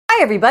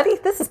Hi everybody,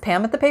 this is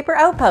Pam at the Paper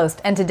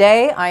Outpost, and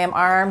today I am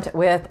armed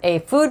with a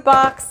food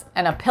box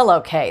and a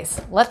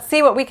pillowcase. Let's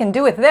see what we can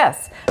do with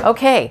this.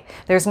 Okay,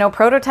 there's no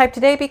prototype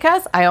today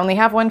because I only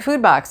have one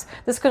food box.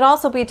 This could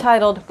also be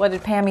titled, What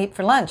Did Pam Eat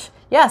for Lunch?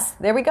 Yes,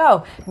 there we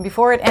go. And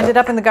before it ended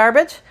up in the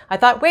garbage, I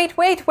thought, wait.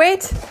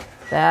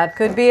 That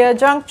could be a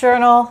junk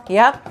journal.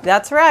 Yep,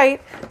 that's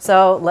right.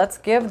 So let's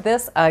give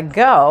this a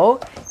go.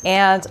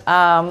 And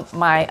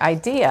my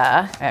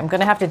idea, I'm going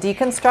to have to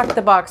deconstruct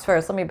the box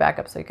first. Let me back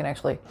up so you can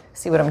actually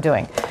see what I'm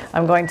doing.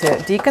 I'm going to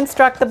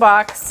deconstruct the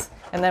box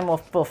and then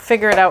we'll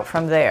figure it out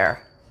from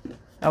there.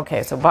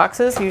 Okay, so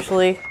boxes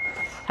usually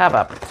have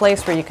a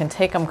place where you can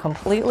take them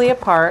completely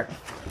apart.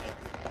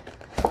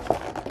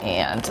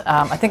 And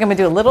I think I'm going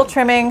to do a little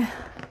trimming.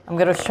 I'm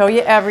going to show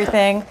you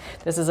everything.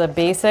 This is a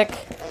basic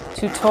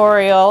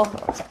tutorial,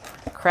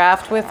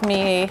 craft with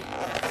me,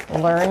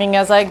 learning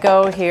as I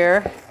go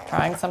here,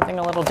 trying something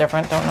a little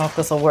different. Don't know if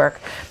this will work.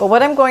 But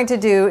what I'm going to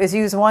do is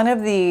use one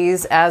of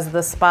these as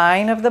the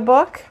spine of the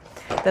book.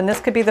 Then this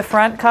could be the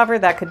front cover,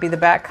 that could be the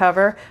back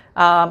cover.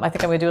 I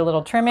think I'm going to do a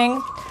little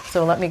trimming.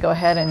 So let me go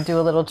ahead and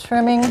do a little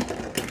trimming.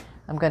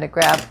 I'm going to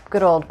grab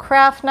good old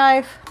craft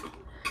knife,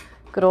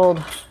 good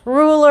old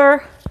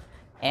ruler,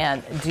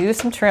 and do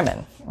some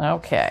trimming.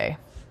 Okay.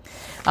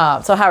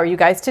 So how are you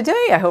guys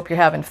today? I hope you're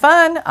having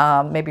fun.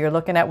 Maybe you're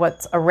looking at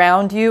what's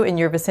around you in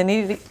your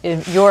vicinity,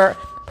 in your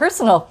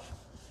personal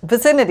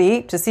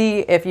vicinity, to see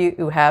if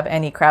you have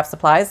any craft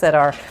supplies that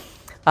are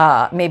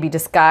maybe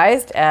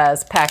disguised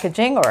as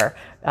packaging or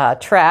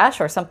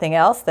trash or something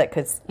else that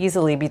could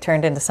easily be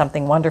turned into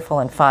something wonderful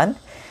and fun.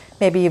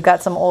 Maybe you've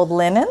got some old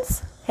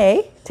linens.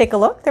 Hey, take a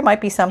look. There might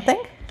be something.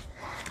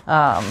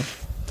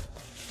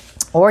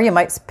 Or you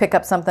might pick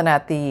up something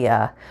at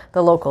the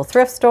local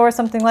thrift store,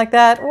 something like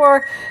that.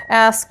 Or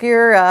ask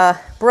your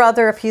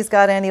brother if he's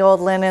got any old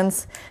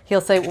linens.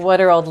 He'll say, what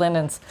are old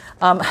linens?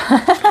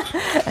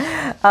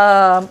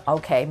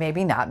 Okay,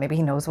 maybe not. Maybe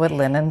he knows what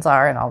linens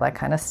are and all that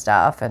kind of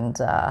stuff. And,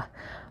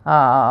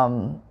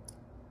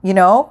 you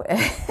know,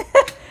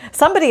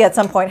 somebody at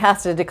some point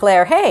has to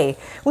declare, hey,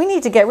 we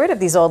need to get rid of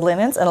these old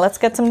linens and let's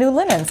get some new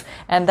linens.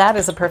 And that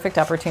is a perfect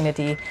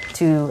opportunity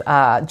to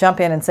jump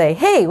in and say,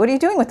 hey, what are you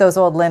doing with those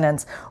old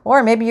linens?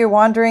 Or maybe you're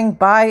wandering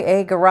by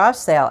a garage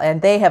sale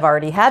and they have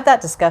already had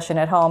that discussion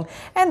at home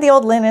and the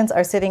old linens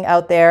are sitting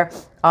out there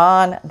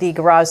on the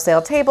garage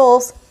sale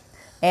tables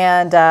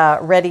and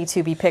ready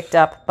to be picked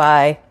up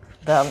by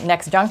the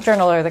next junk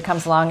journaler that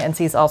comes along and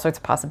sees all sorts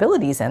of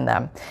possibilities in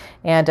them.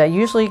 And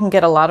usually you can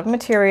get a lot of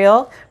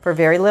material for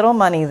very little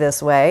money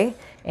this way.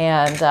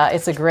 And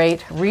it's a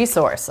great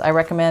resource. I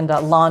recommend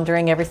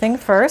laundering everything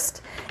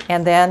first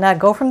and then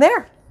go from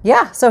there.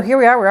 Yeah, so here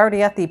we are. We're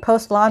already at the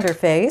post-launder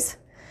phase.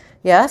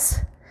 Yes,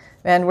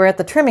 and we're at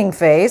the trimming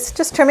phase,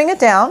 just trimming it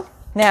down.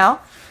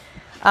 Now,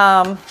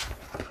 I'm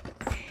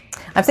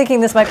thinking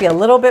this might be a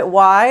little bit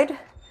wide.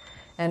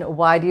 And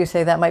why do you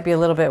say that might be a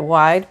little bit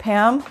wide,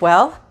 Pam?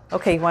 Well,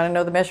 okay, you want to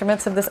know the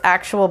measurements of this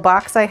actual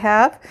box I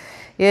have?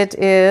 It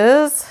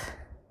is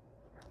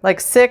like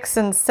 6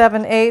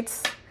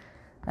 7/8.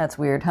 That's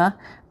weird, huh?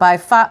 By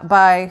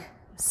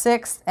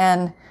 6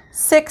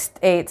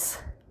 6/8.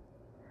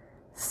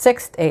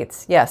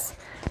 6/8, yes.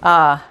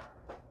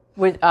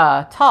 With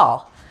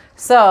tall.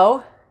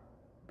 So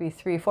be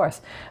 3/4.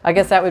 I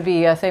guess that would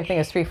be same thing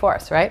as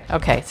 3/4, right?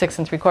 Okay, 6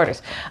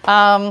 3/4.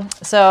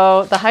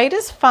 So the height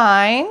is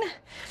fine.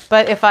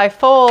 But if I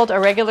fold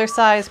a regular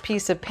size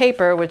piece of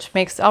paper, which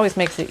always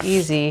makes it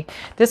easy,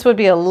 this would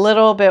be a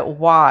little bit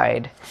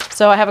wide.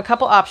 So I have a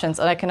couple options.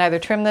 I can either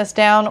trim this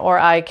down or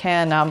I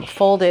can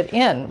fold it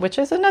in, which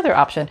is another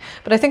option.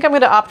 But I think I'm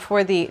going to opt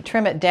for the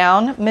trim it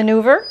down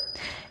maneuver.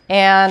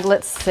 And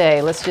let's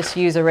just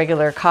use a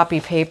regular copy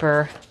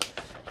paper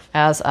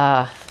as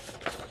a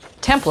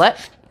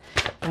template.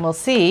 And we'll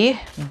see,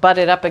 butt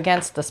it up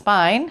against the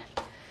spine.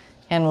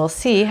 And we'll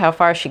see how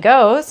far she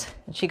goes.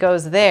 She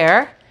goes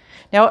there.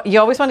 Now, you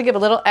always want to give a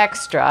little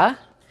extra,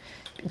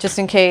 just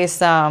in case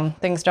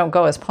things don't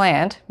go as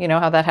planned. You know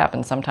how that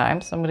happens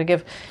sometimes. So I'm going to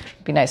it'd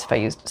be nice if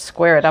I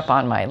square it up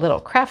on my little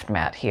craft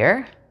mat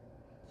here.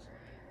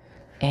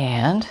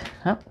 And,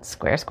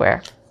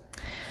 square.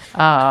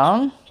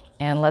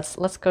 And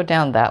let's go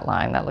down that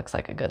line. That looks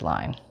like a good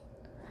line.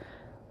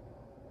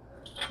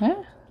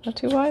 Yeah, not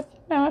too wide?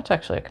 No, it's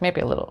actually maybe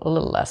a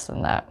little less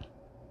than that.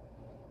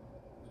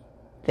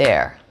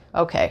 There.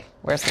 Okay,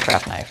 where's the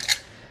craft knife?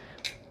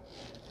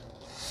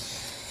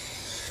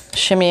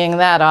 Shimmying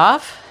that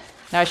off.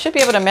 Now I should be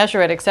able to measure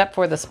it except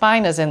for the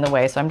spine is in the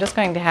way, so I'm just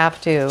going to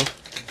have to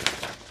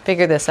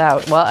figure this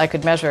out. Well, I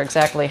could measure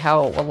exactly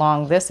how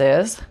long this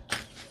is.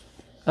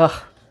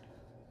 Ugh.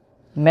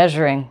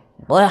 Measuring.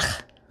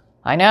 Blech.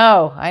 I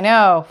know.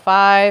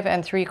 5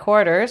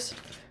 3/4.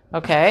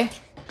 Okay.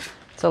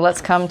 So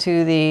let's come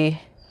to the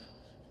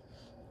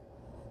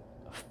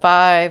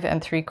 5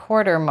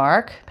 3/4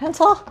 mark.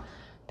 Pencil.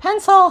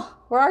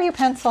 Where are you,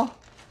 pencil?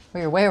 Oh,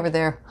 you're way over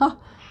there. Huh.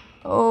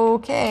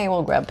 Okay,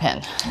 we'll grab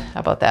pen. How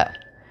about that?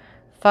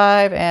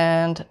 5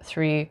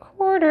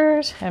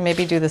 3/4, and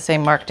maybe do the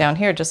same mark down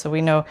here just so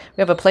we know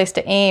we have a place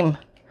to aim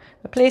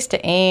A place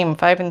to aim,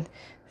 5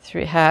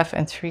 1/2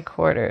 and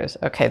 3/4.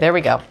 Okay, there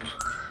we go.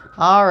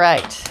 All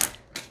right.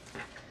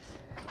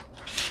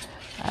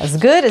 As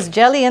good as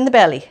jelly in the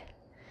belly.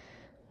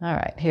 All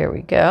right, here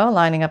we go.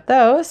 Lining up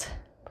those.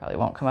 Probably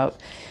won't come out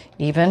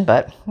even,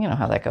 but you know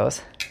how that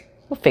goes.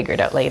 We'll figure it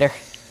out later.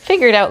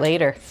 Figure it out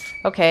later.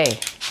 Okay,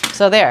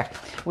 so there.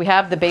 We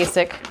have the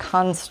basic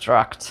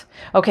construct.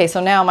 Okay, so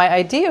now my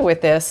idea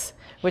with this,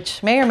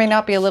 which may or may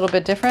not be a little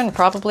bit different,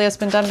 probably has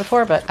been done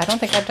before, but I don't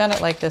think I've done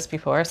it like this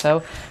before,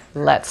 so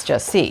let's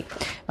just see.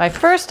 My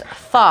first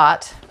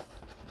thought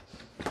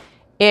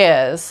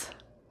is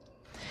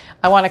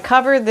I want to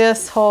cover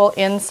this whole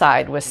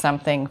inside with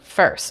something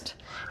first,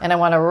 and I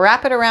want to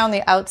wrap it around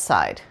the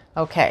outside.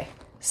 Okay,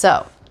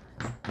 so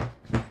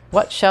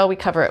what shall we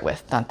cover it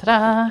with? Dun, da,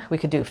 da. We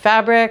could do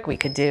fabric, we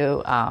could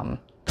do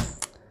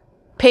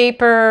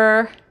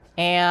paper,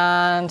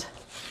 and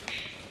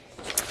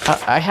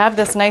I have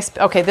this nice,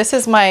 okay, this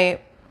is my,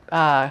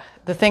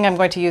 the thing I'm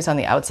going to use on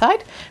the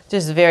outside, which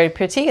is very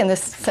pretty, and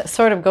this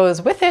sort of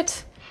goes with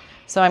it.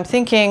 So I'm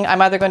thinking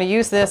I'm either going to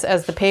use this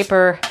as the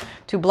paper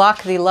to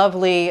block the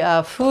lovely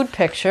food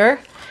picture,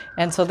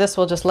 and so this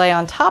will just lay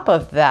on top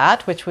of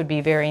that, which would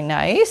be very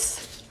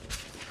nice.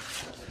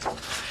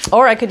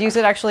 Or I could use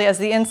it actually as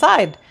the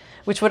inside,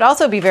 which would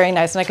also be very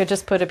nice, and I could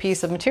just put a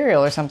piece of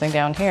material or something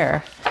down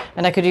here,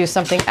 and I could use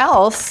something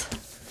else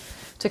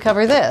to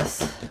cover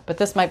this, but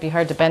this might be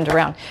hard to bend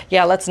around.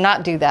 Yeah, let's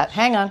not do that.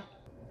 Hang on.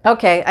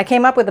 Okay, I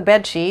came up with a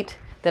bed sheet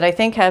that I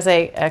think has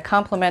a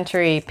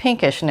complementary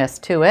pinkishness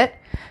to it.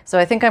 So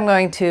I think I'm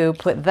going to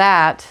put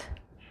that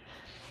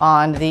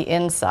on the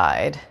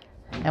inside,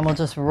 and we'll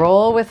just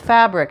roll with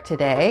fabric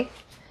today.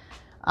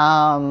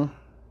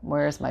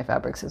 Where's my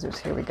fabric scissors?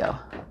 Here we go.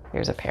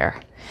 Here's a pair.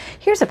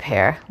 Here's a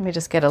pair. Let me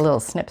just get a little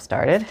snip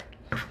started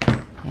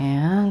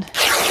and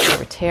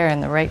give a tear in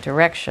the right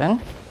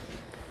direction.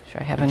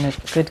 Sure I have a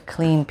good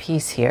clean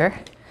piece here.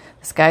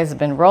 This guy's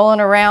been rolling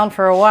around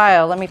for a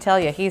while. Let me tell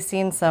you, he's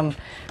seen some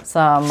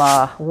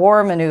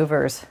war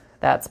maneuvers.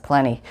 That's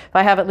plenty. If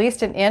I have at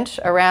least an inch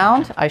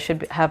around, I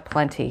should have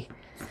plenty.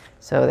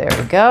 So there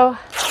we go.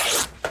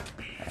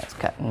 That's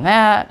cutting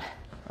that,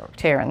 or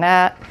tearing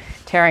that.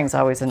 Tearing's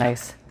always a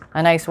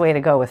nice way to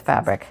go with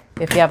fabric.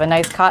 If you have a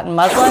nice cotton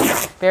muslin,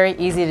 very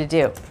easy to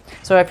do.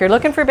 So if you're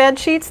looking for bed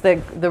sheets,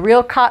 the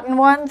real cotton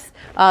ones,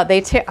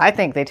 I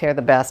think they tear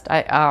the best.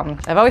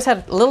 I've always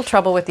had a little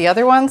trouble with the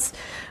other ones.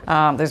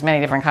 There's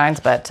many different kinds,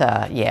 but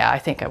yeah, I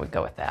think I would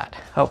go with that.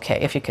 Okay,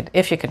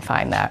 if you can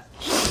find that.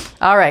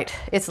 All right,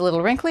 it's a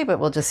little wrinkly, but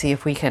we'll just see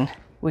if we can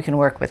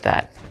work with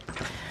that.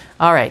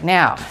 All right,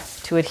 now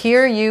to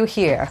adhere you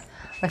here.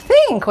 I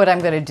think what I'm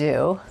going to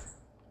do.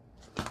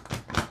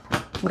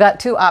 We've got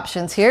two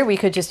options here. We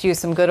could just use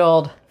some good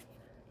old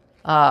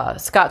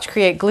Scotch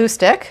Create glue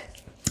stick.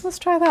 Let's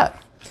try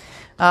that.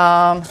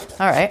 All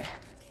right.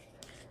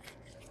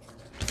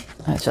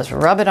 Let's just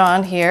rub it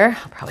on here.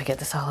 I'll probably get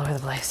this all over the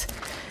place.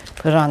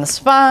 Put it on the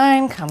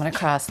spine, coming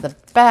across the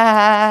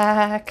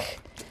back,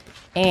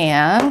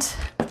 and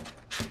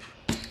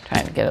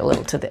trying to get a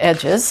little to the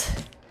edges.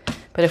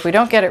 But if we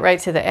don't get it right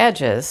to the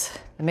edges,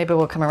 then maybe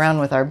we'll come around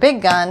with our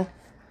big gun,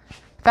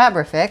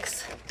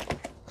 Fabrifix.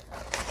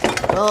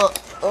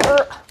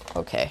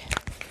 Okay.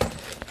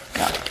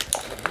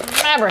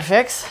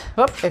 Fabrifix.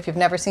 Whoop, if you've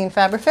never seen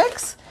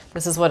Fabrifix,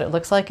 this is what it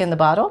looks like in the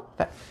bottle.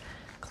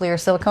 Clear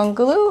silicone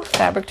glue,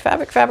 fabric to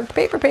fabric, fabric to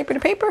paper, paper to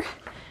paper.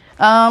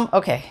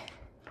 Okay.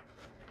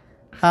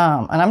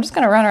 And I'm just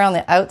going to run around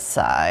the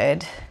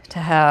outside to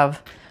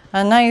have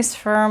a nice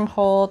firm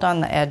hold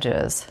on the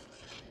edges.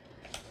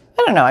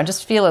 I don't know, I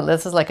just feel it.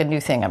 This is like a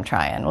new thing I'm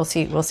trying. We'll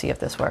see if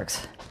this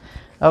works.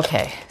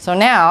 Okay, so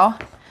now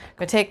I'm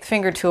going to take the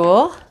finger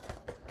tool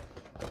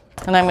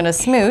and I'm going to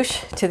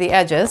smoosh to the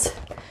edges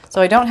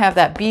so I don't have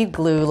that bead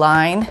glue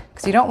line,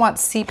 because you don't want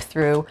seep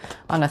through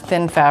on a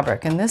thin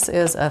fabric, and this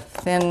is a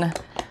thin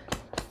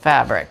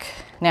fabric.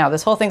 Now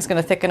this whole thing's going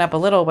to thicken up a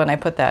little when I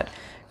put that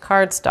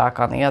cardstock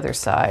on the other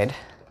side,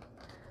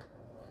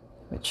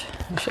 which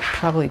I should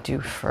probably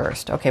do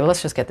first. Okay, well,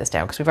 let's just get this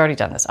down because we've already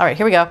done this. All right,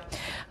 here we go.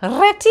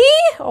 Ready?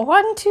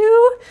 1,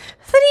 2,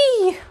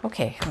 3.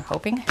 Okay, we're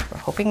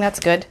hoping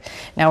that's good.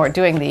 Now we're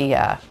doing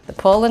the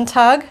pull and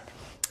tug,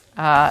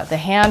 the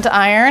hand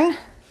iron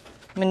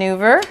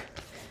maneuver.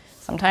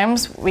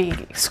 Sometimes we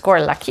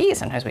score lucky.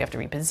 Sometimes we have to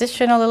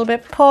reposition a little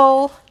bit.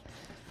 Pull,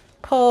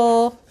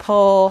 pull,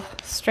 pull,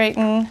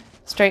 straighten,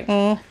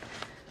 straighten,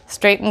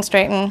 straighten,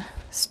 straighten,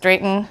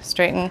 straighten,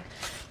 straighten.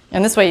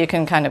 And this way you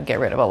can kind of get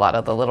rid of a lot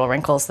of the little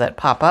wrinkles that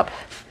pop up.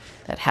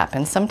 That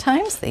happens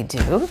sometimes. They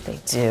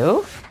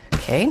do.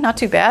 Okay, not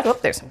too bad. Oh,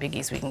 there's some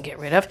biggies we can get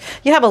rid of.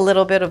 You have a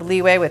little bit of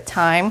leeway with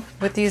time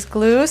with these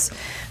glues.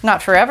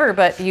 Not forever,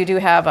 but you do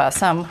have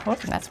some. Oh,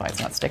 and that's why it's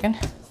not sticking.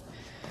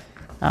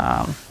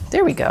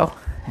 There we go.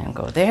 And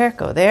go there,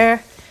 go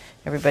there.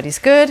 Everybody's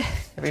good.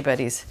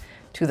 Everybody's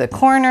to the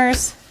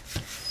corners.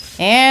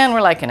 And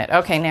we're liking it.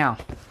 Okay, now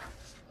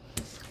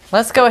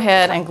let's go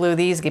ahead and glue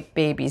these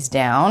babies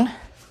down.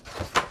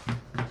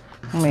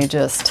 Let me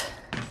just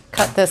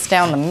cut this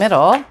down the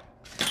middle.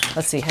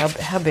 let's see,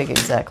 how big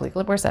exactly?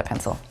 Where's that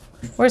pencil?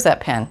 Where's that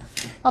pen?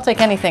 I'll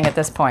take anything at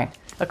this point.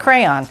 A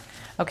crayon.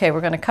 Okay,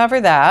 we're going to cover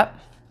that.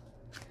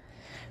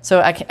 So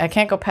I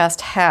can't go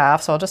past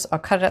half, so I'll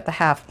cut it at the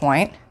half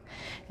point,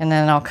 and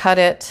then I'll cut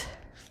it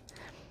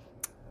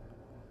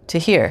to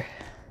here.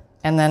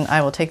 And then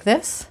I will take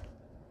this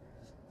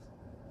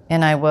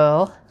and I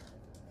will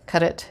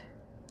cut it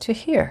to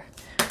here.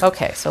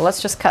 Okay, so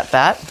let's just cut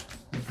that.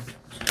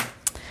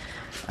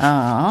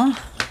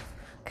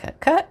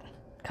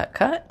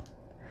 Cut.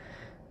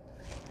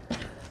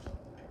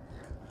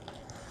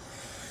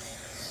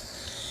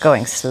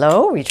 Going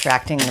slow,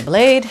 retracting the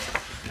blade,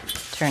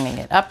 turning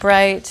it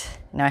upright.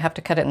 Now I have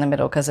to cut it in the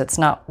middle because it's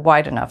not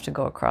wide enough to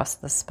go across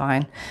the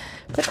spine.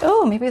 But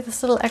oh, maybe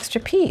this little extra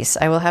piece,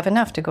 I will have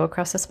enough to go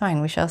across the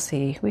spine. We shall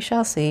see. We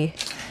shall see.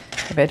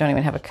 Maybe I don't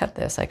even have to cut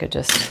this. I could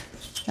just,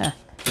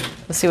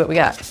 let's see what we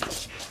got.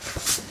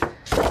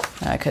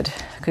 I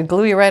could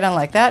glue you right on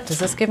like that. Does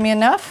this give me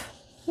enough?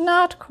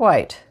 Not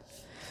quite.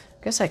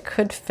 I guess I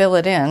could fill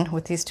it in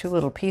with these two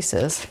little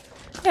pieces.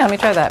 Yeah, let me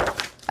try that.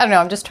 I don't know.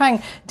 I'm just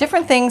trying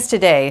different things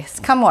today.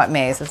 Come what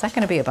may. Is that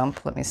going to be a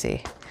bump? Let me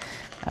see.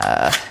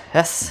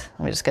 Yes.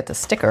 Let me just get the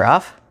sticker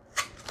off.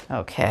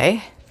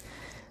 Okay.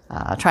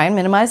 Try and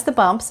minimize the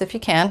bumps if you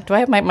can. Do I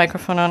have my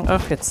microphone on?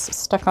 Oh, it's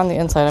stuck on the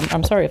inside.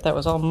 I'm sorry if that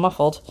was all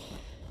muffled.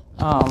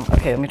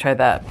 Okay, let me try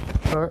that.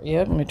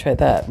 Let me try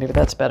that. Maybe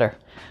that's better.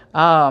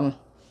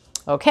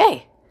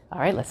 Okay. All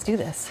right, let's do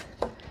this.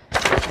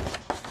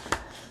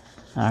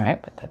 All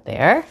right, put that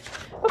there.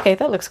 Okay,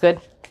 that looks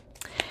good.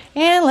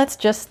 And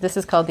this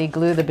is called the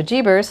glue the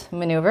bejeebers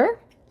maneuver.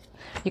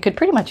 You could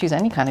pretty much use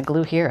any kind of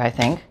glue here, I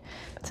think.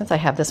 But since I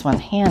have this one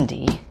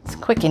handy, it's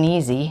quick and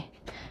easy.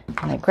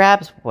 And it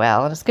grabs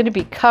well. And it's going to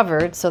be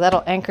covered, so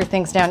that'll anchor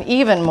things down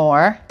even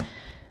more.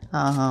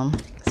 So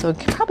we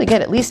can probably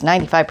get at least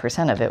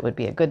 95% of it would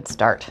be a good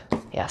start.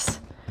 Yes.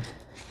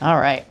 All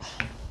right.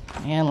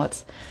 And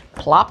let's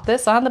plop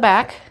this on the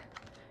back,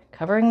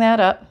 covering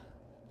that up.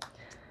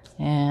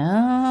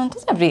 And it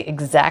doesn't have to be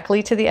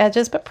exactly to the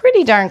edges, but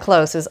pretty darn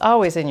close is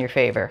always in your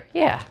favor.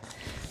 Yeah.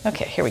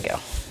 Okay, here we go.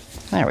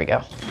 There we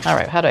go. All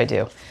right, how do I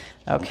do?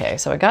 Okay,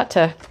 so I got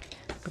to,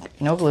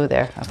 no glue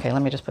there. Okay,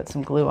 let me just put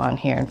some glue on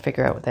here and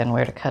figure out then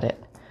where to cut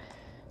it.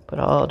 Put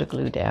all the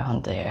glue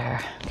down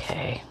there.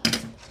 Okay.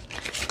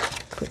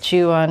 Put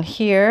you on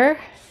here.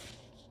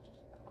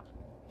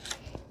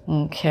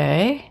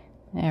 Okay,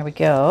 there we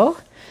go.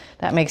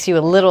 That makes you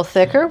a little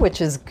thicker,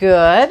 which is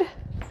good.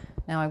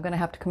 Now I'm going to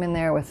have to come in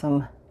there with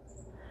some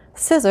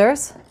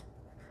scissors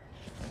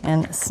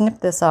and snip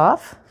this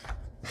off.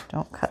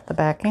 Don't cut the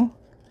backing.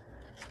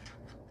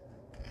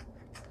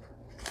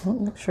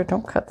 Make sure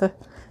don't cut the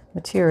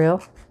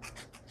material.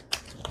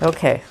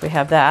 Okay, we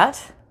have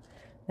that.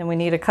 Then we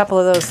need a couple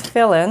of those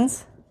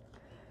fill-ins.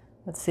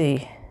 Let's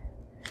see.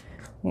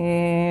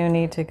 You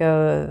need to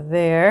go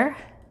there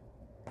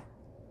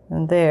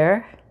and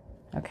there.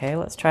 Okay,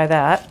 let's try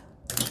that.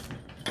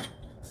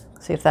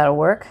 See if that'll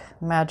work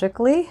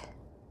magically.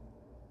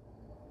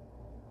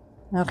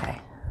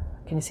 Okay,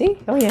 can you see?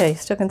 Oh yeah, you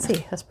still can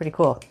see. That's pretty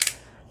cool.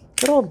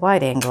 Good old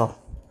wide angle.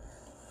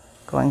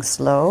 Going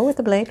slow with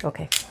the blade.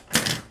 Okay,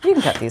 you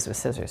can cut these with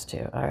scissors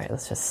too. All right,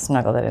 let's just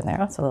snuggle that in there.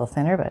 Oh, it's a little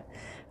thinner, but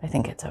I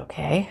think it's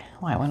okay.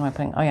 Why? When am I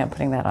putting? Oh yeah, I'm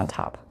putting that on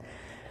top.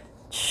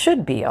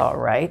 Should be all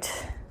right.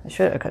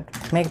 I could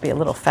make it be a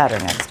little fatter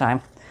next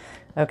time.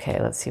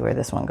 Okay, let's see where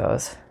this one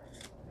goes.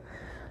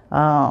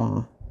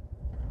 But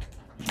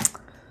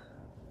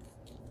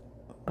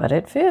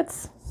it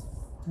fits.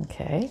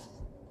 Okay.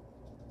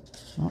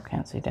 Oh,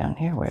 can't see down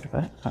here where to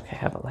put it. Okay,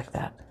 how about like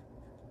that?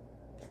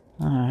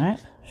 All right,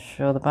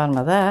 show the bottom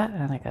of that,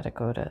 and I gotta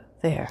go to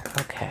there.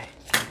 Okay,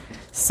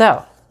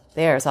 so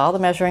there's all the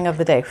measuring of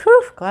the day.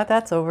 Whew, glad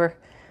that's over.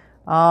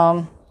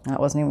 That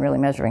wasn't even really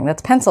measuring.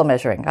 That's pencil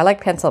measuring. I like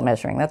pencil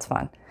measuring. That's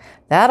fun.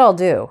 That I'll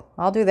do.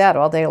 I'll do that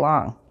all day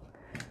long.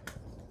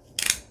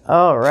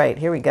 All right,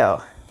 here we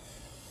go.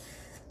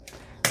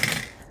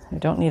 I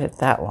don't need it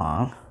that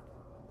long.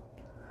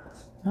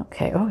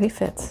 Okay, oh, he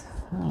fits.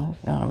 I'm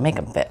gonna make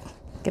him fit.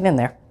 Get in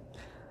there.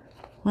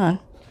 Come on.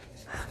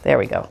 There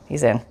we go.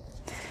 He's in.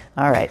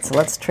 All right, so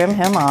let's trim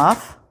him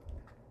off.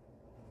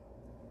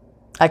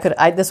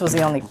 This was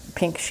the only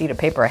pink sheet of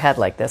paper I had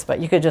like this, but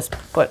you could just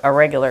put a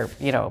regular,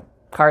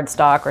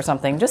 cardstock or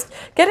something. Just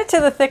get it to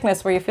the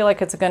thickness where you feel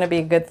like it's going to be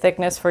a good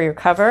thickness for your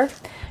cover.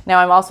 Now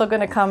I'm also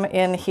going to come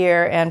in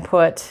here and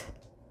put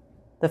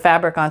the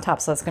fabric on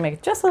top, so that's going to make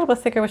it just a little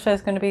bit thicker, which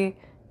is going to be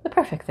the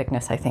perfect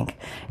thickness, I think.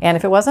 And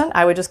if it wasn't,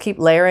 I would just keep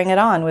layering it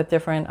on with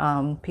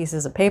different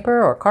pieces of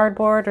paper or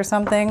cardboard or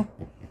something.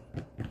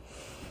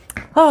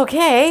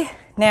 Okay,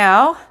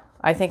 now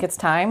I think it's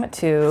time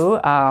to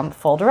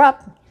fold her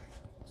up.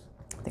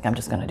 I think I'm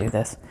just going to do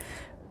this.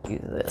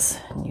 Use this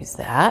and use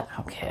that.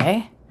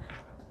 Okay.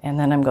 And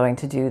then I'm going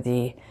to do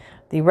the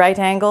right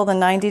angle, the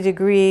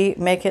 90-degree,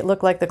 make it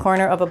look like the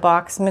corner of a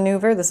box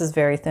maneuver. This is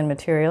very thin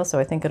material, so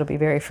I think it'll be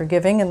very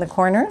forgiving in the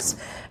corners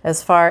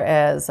as far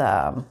as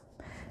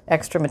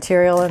extra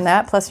material in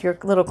that. Plus your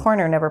little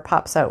corner never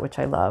pops out, which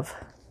I love.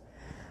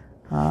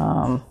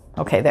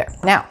 Okay, there.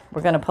 Now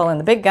we're going to pull in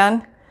the big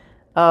gun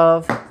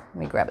of, let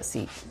me grab a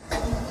seat.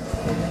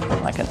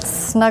 I can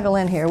snuggle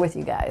in here with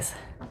you guys.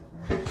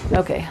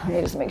 Okay, let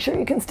me just make sure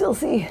you can still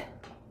see.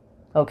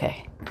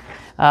 Okay.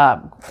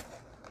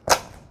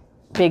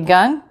 Big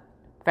gun,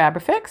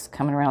 Ep36,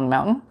 coming around the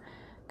mountain,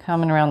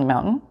 coming around the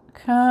mountain,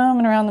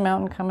 coming around the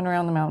mountain, coming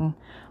around the mountain,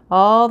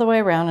 all the way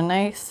around a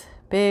nice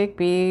big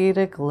bead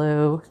of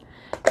glue.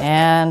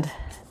 And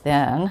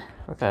then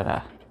we're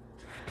gonna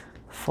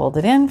fold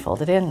it in,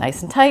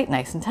 nice and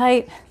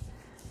tight,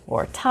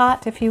 or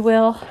taut, if you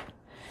will.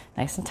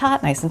 Nice and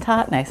taut, nice and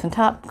taut, nice and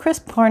taut,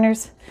 crisp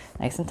corners.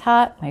 Nice and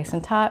taut,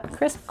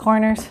 crisp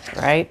corners.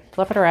 Right,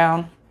 flip it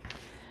around,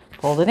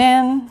 fold it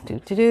in,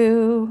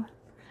 do.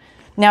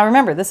 Now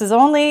remember, this is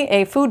only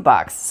a food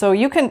box, so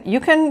you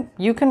can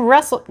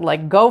wrestle,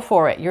 like go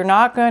for it. You're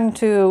not going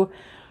to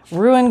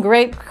ruin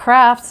great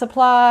craft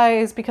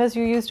supplies because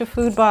you used a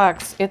food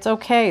box. It's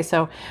okay.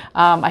 So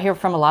I hear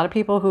from a lot of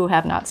people who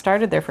have not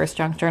started their first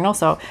junk journal.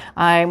 So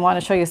I want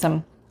to show you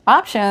some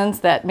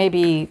options that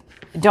maybe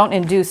don't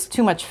induce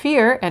too much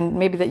fear, and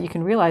maybe that you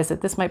can realize that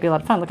this might be a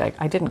lot of fun. Look,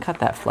 I didn't cut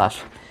that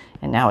flush,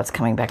 and now it's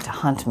coming back to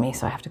hunt me,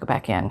 so I have to go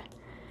back in.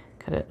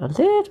 Cut it a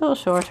little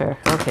shorter.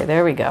 Okay,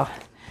 there we go.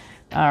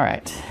 All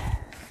right.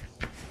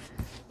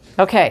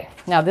 Okay,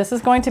 now this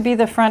is going to be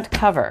the front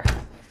cover.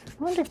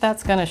 I wonder if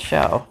that's going to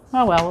show.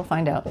 Oh, well, we'll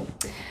find out. You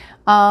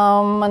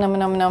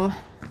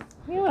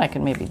know what I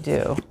can maybe do?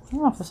 I don't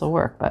know if this will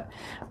work, but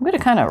I'm going to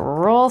kind of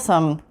roll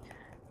some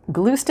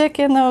glue stick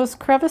in those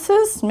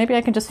crevices. Maybe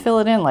I can just fill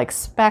it in like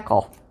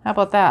spackle. How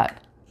about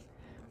that?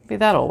 Maybe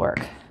that'll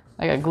work.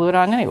 I got to glue it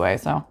on anyway,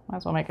 so might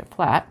as well make it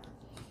flat.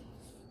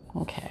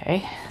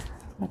 Okay.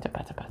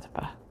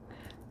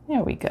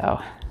 There we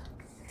go.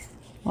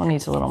 We'll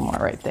need a little more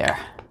right there.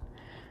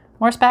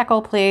 More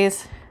spackle,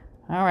 please.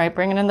 All right,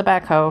 bringing in the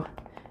backhoe.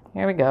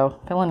 Here we go,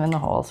 filling in the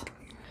holes.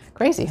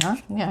 Crazy, huh?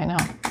 Yeah, I know.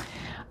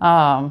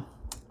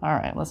 All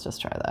right, let's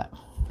just try that.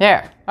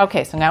 There.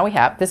 Okay, so now we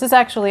have, this is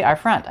actually our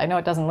front. I know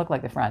it doesn't look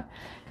like the front.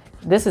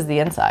 This is the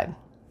inside.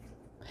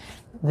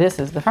 This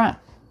is the front.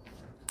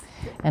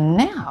 And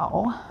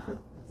now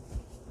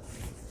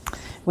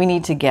we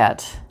need to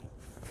get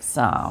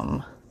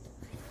some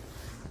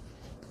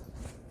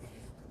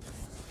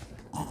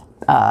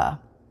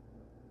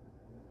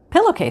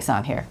pillowcase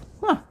on here.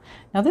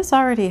 Now this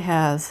already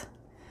has,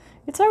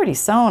 it's already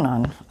sewn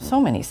on so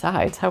many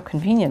sides. How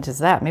convenient is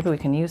that? Maybe we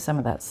can use some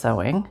of that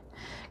sewing,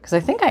 because I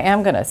think I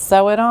am going to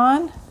sew it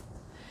on.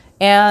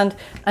 And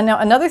now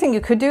another thing you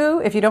could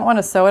do, if you don't want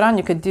to sew it on,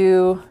 you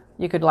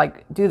could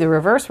like do the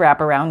reverse wrap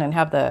around and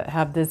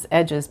have these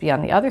edges be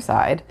on the other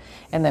side,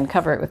 and then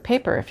cover it with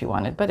paper if you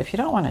wanted. But if you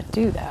don't want to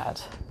do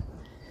that,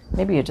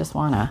 maybe you just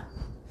want to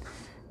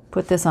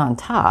put this on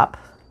top,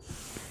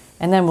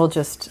 and then we'll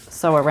just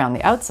sew around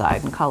the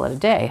outside and call it a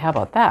day. How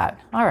about that?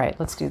 All right,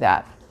 let's do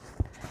that.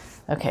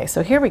 Okay,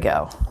 so here we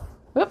go.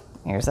 Whoop,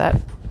 here's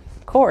that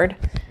cord.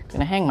 I'm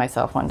gonna hang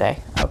myself one day.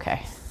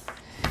 Okay.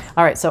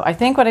 All right, so I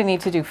think what I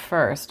need to do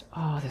first,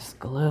 oh, this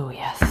glue,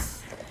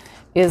 yes,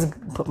 is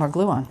put more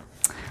glue on.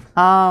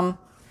 I'm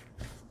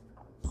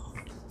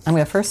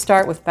gonna first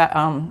start with,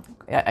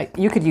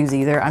 you could use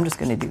either. I'm just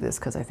gonna do this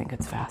because I think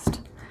it's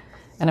fast.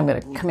 And I'm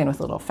going to come in with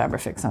a little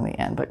Ep36 on the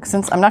end. But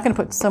since I'm not going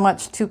to put so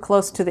much too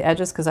close to the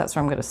edges, because that's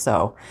where I'm going to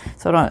sew.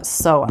 So I don't want to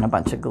sew on a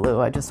bunch of glue.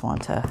 I just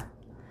want to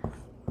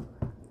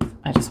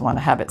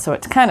have it so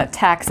it kind of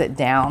tacks it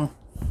down.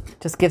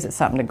 Just gives it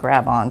something to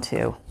grab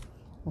onto.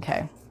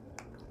 Okay.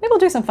 Maybe we'll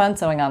do some fun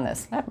sewing on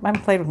this. I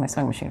haven't played with my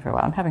sewing machine for a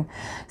while. I'm having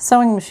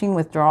sewing machine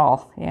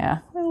withdrawal. Yeah.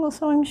 My little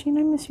sewing machine,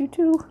 I miss you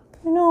too.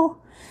 I know.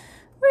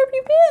 Where have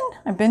you been?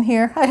 I've been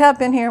here. I have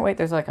been here. Wait,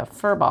 there's like a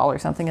fur ball or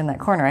something in that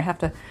corner. I have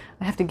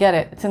to get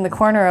it. It's in the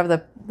corner of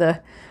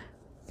the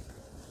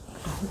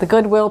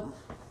Goodwill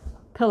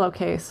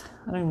pillowcase.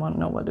 I don't even want to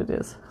know what it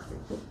is.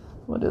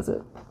 What is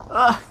it?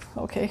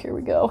 Okay, here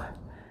we go.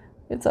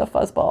 It's a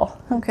fuzzball.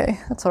 Okay,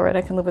 that's all right.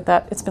 I can live with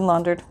that. It's been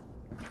laundered.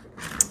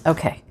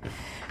 Okay,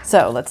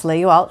 so let's lay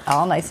you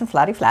all nice and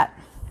flatty flat.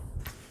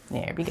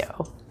 There we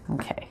go.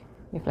 Okay,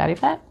 you flatty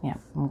flat? Yeah.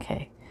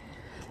 Okay,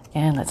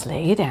 and let's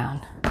lay you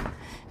down.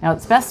 Now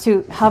it's best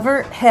to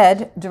hover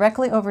head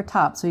directly over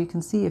top so you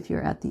can see if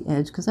you're at the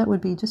edge, because that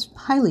would be just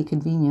highly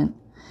convenient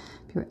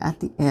if you're at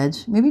the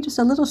edge. Maybe just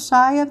a little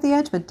shy of the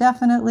edge, but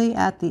definitely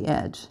at the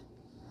edge.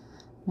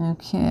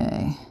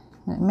 Okay.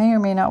 It may or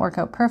may not work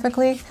out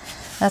perfectly.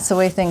 That's the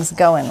way things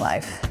go in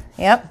life.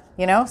 Yep,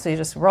 so you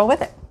just roll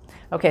with it.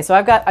 Okay, so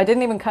I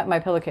didn't even cut my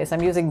pillowcase.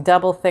 I'm using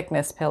double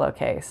thickness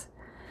pillowcase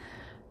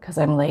because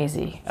I'm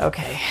lazy.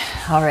 Okay,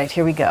 all right,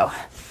 here we go.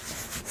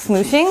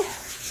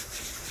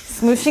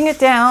 Smooshing it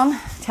down,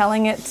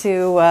 telling it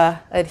to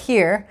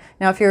adhere.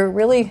 Now, if you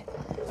really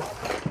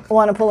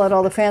want to pull out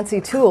all the fancy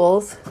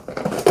tools,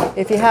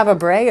 if you have a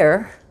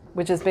brayer,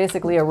 which is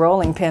basically a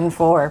rolling pin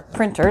for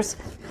printers,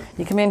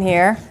 you come in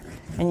here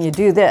and you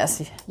do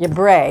this. You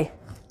bray,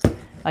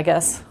 I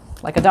guess,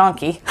 like a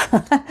donkey.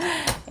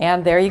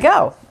 And there you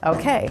go.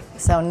 Okay,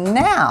 so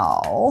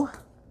now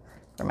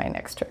for my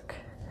next trick.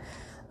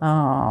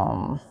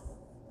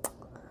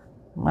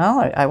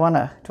 well, I want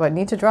to, do I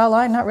need to draw a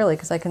line? Not really,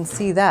 because I can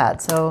see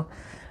that. So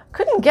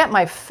couldn't get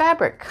my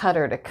fabric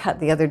cutter to cut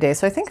the other day.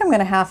 So I think I'm going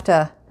to have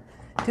to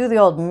do the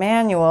old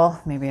manual.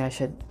 Maybe I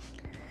should,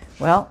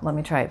 well, let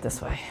me try it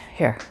this way.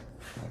 Here,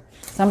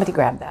 somebody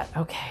grab that.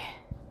 Okay.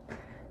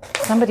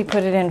 Somebody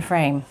put it in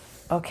frame.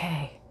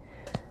 Okay.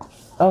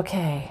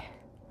 Okay.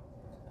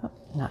 Oh,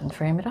 not in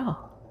frame at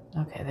all.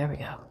 Okay, there we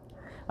go.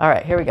 All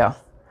right, here we go.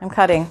 I'm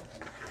cutting.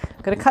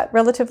 I'm going to cut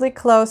relatively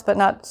close, but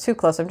not too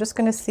close. I'm just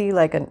going to see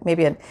like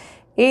maybe an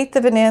 1/8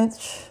 of an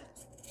inch.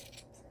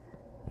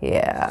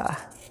 Yeah.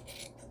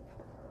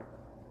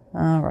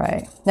 All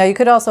right. Now you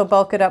could also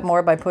bulk it up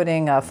more by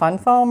putting fun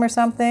foam or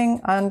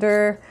something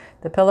under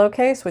the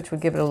pillowcase, which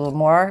would give it a little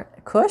more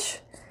cush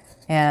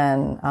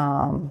and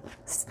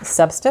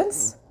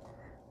substance.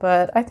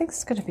 But I think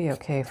it's going to be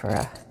okay for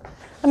a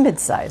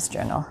mid-sized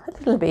journal. A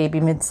little baby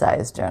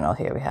mid-sized journal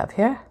here we have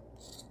here.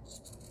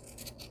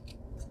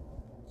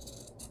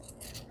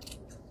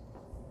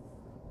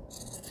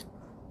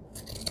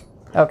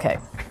 Okay.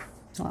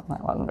 Well,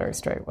 that wasn't very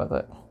straight, was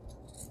it?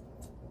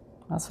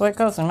 That's the way it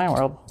goes in my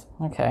world.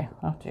 Okay.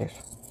 Oh, geez.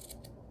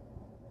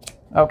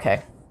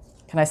 Okay.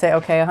 Can I say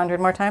okay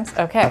 100 more times?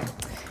 Okay.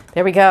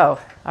 There we go.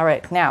 All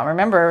right. Now,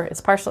 remember,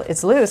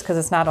 it's loose because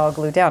it's not all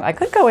glued down. I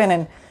could go in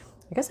and,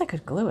 I guess I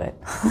could glue it.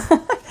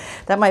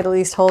 That might at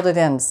least hold it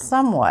in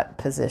somewhat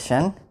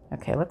position.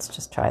 Okay, let's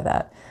just try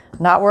that.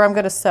 Not where I'm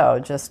going to sew,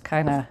 just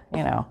kind of,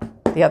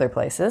 the other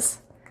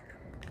places.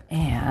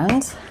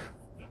 And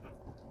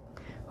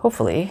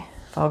hopefully,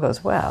 if all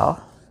goes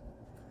well,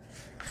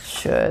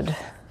 should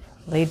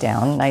lay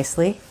down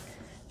nicely,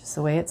 just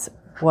the way it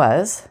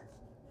was.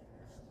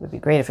 It would be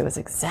great if it was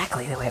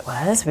exactly the way it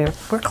was.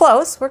 We're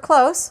close, we're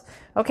close.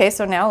 Okay,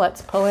 so now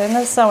let's pull in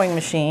the sewing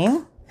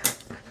machine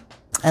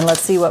and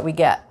let's see what we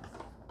get.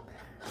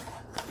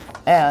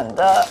 And,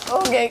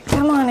 okay,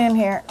 come on in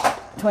here,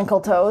 twinkle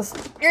toes.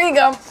 Here you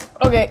go.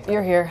 Okay,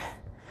 you're here.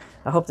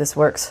 I hope this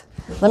works.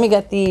 Let me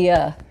get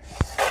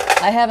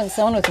I haven't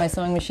sewn with my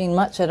sewing machine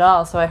much at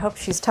all, so I hope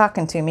she's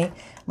talking to me.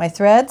 My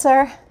threads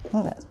are,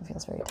 oh, that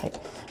feels very tight.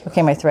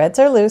 Okay, my threads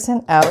are loose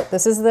and out.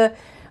 This is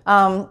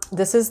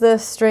the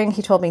string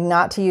he told me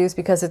not to use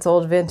because it's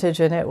old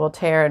vintage and it will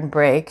tear and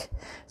break.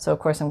 So of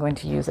course I'm going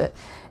to use it.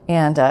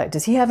 And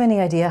does he have any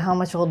idea how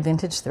much old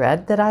vintage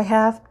thread that I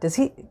have? Does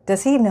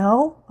he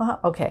know?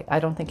 Okay, I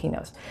don't think he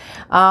knows.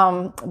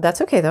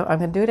 That's okay though. I'm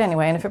going to do it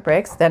anyway. And if it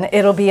breaks, then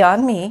it'll be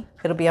on me.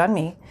 It'll be on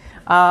me.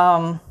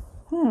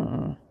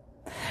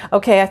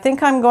 Okay, I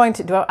think I'm going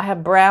to I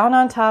have brown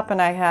on top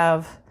and I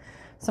have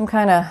some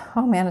kind of,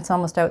 oh man, it's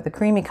almost out, the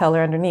creamy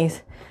color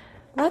underneath.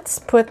 Let's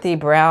put the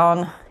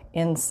brown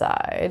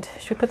inside.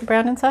 Should we put the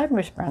brown inside?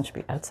 Maybe brown should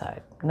be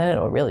outside. And then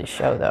it'll really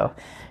show though.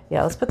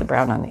 Yeah, let's put the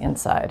brown on the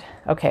inside.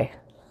 Okay,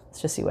 let's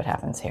just see what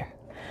happens here.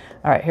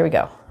 All right, here we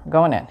go. I'm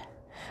going in.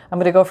 I'm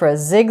going to go for a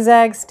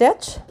zigzag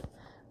stitch.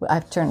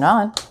 I've turned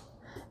on.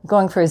 I'm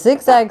going for a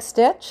zigzag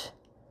stitch.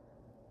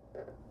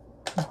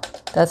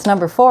 That's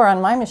number 4 on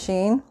my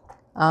machine,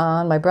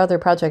 on my Brother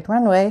Project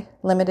Runway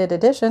limited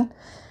edition.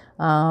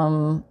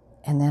 And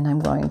then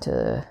I'm going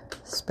to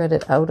spread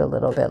it out a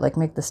little bit, like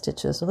make the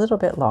stitches a little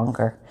bit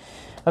longer.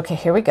 Okay,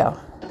 here we go.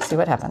 See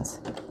what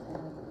happens.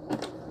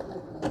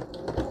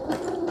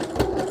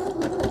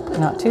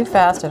 Not too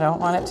fast. I don't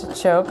want it to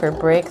choke or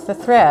break the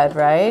thread,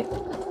 right?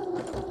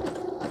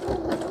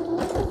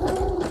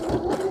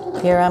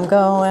 Here I'm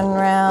going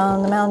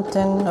round the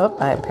mountain. Oh,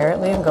 I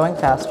apparently am going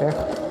faster.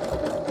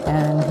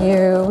 And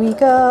here we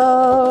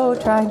go,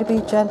 trying to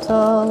be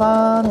gentle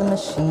on the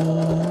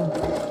machine.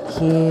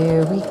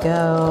 Here we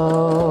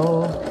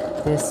go.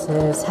 This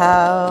is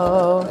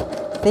how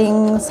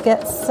things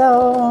get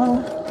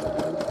sewn.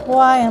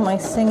 Why am I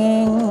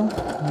singing?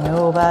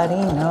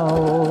 Nobody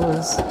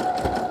knows.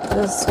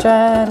 Just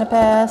trying to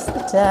pass the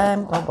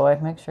time. Oh boy,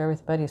 make sure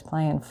everybody's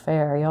playing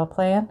fair. Are y'all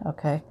playing?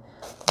 Okay.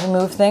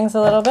 Move things a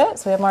little bit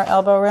so we have more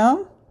elbow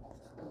room.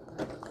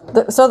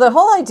 So the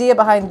whole idea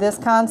behind this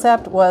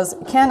concept was,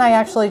 can I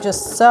actually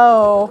just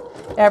sew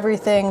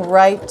everything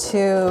right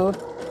to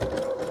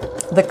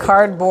the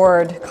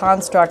cardboard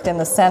construct in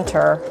the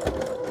center,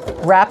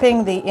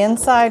 wrapping the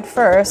inside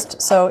first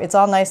so it's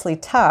all nicely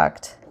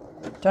tucked.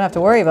 Don't have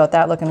to worry about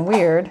that looking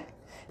weird.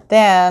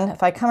 Then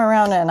if I come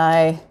around and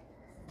I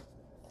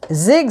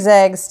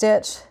zigzag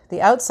stitch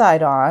the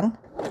outside on,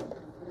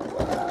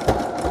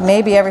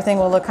 maybe everything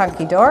will look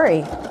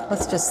hunky-dory.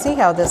 Let's just see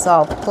how this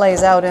all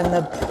plays out in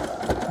the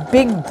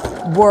big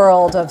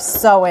world of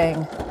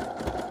sewing.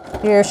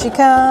 Here she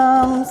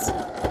comes.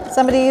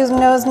 Somebody who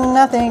knows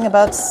nothing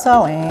about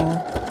sewing,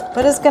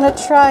 but is going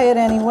to try it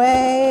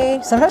anyway.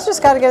 Sometimes you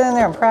just got to get in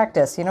there and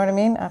practice. You know what I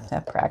mean?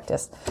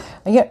 Practice.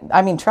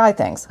 I mean, try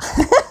things.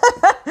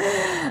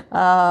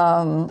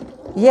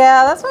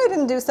 Yeah, that's why I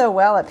didn't do so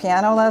well at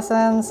piano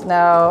lessons.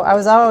 No, I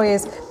was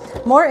always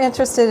more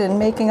interested in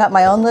making up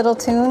my own little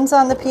tunes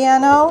on the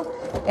piano.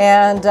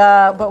 And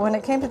but when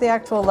it came to the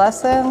actual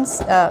lessons,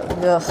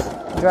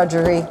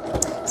 drudgery.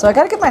 So I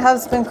got to give my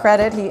husband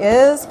credit. He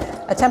is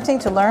attempting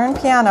to learn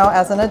piano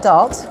as an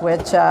adult,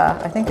 which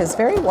I think is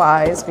very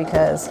wise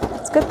because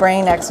it's good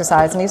brain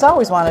exercise, and he's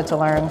always wanted to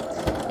learn.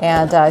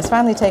 And he's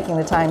finally taking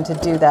the time to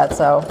do that,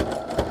 so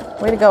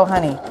way to go,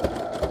 honey.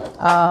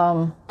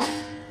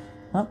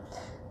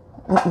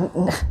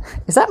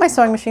 Is that my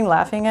sewing machine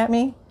laughing at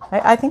me?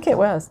 I think it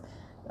was.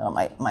 Oh,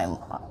 my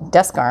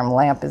desk arm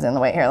lamp is in the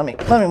way. Here, let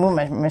me move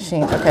my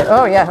machine. Okay.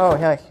 Oh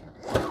yeah.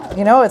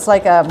 You know, it's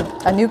like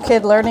a new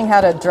kid learning how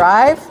to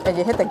drive, and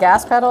you hit the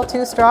gas pedal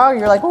too strong.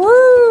 You're like,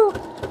 woo!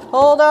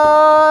 Hold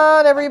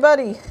on,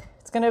 everybody.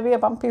 It's gonna be a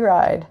bumpy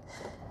ride.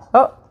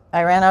 Oh,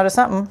 I ran out of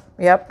something.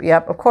 Yep.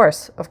 Of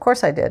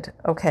course I did.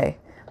 Okay.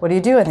 What do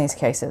you do in these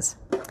cases?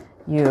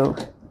 You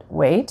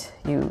wait.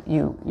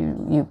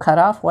 You cut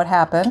off what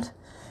happened.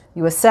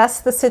 You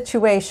assess the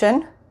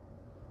situation.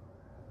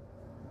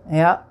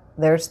 Yeah,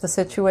 there's the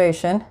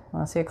situation.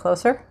 Want to see it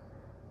closer?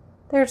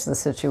 There's the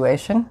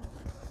situation.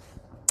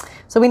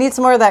 So we need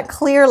some more of that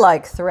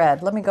clear-like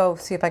thread. Let me go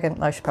see if I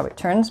can. I should probably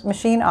turn the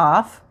machine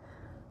off.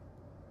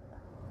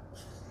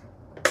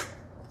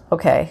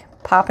 Okay,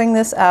 popping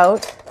this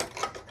out.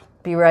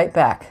 Be right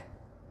back.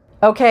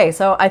 Okay,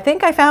 so I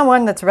think I found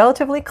one that's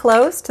relatively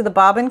close to the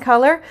bobbin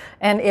color,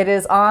 and it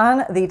is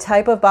on the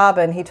type of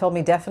bobbin he told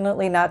me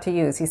definitely not to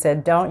use. He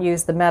said, don't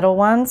use the metal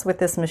ones with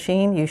this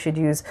machine. You should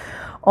use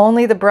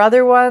only the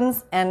brother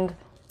ones and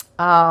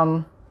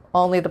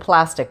only the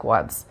plastic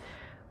ones.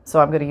 So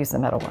I'm going to use the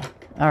metal one.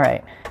 All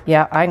right.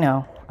 Yeah, I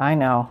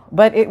know.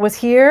 But it was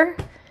here,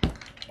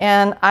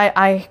 and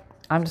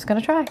I'm just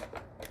going to try.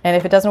 And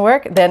if it doesn't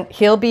work, then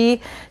he'll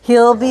be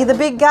the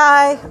big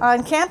guy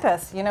on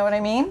campus. You know what I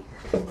mean?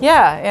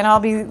 Yeah, and I'll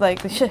be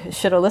like,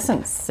 should have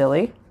listened,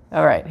 silly.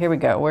 All right, here we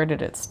go. Where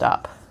did it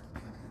stop?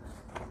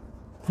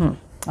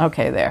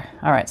 Okay, there.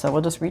 All right, so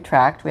we'll just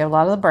retract. We have a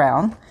lot of the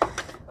brown.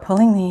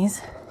 Pulling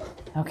these.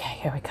 Okay,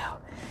 here we go.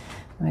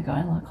 Let me go in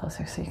a little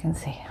closer so you can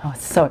see. Oh,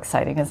 it's so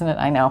exciting, isn't it?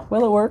 I know.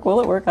 Will it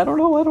work? I don't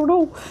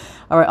know.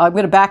 All right, I'm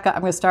going to back up.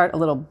 I'm going to start a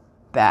little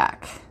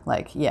back.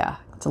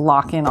 To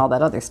lock in all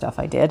that other stuff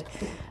I did.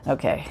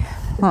 Okay.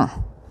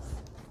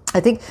 I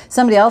think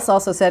somebody else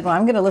also said, well,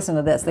 I'm going to listen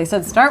to this. They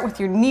said, start with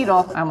your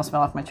needle. I almost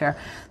fell off my chair.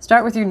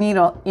 Start with your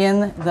needle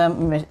in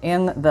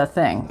the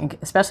thing,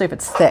 especially if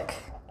it's thick.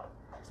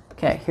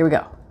 Okay, here we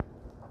go.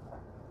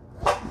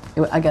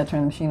 I got to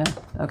turn the machine on.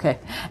 Okay,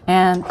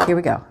 and here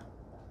we go.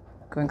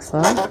 Going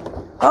slow.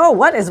 Oh,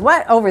 what is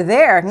what over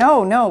there?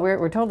 No,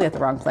 we're totally at the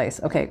wrong place.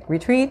 Okay,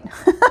 retreat.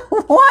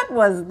 What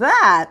was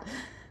that?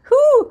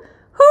 Who?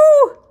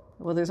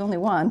 Well, there's only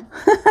one.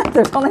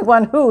 There's only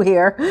one who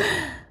here.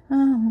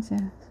 Oh,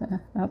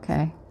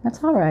 okay,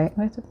 that's all right.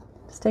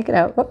 Just take it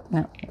out. Oh,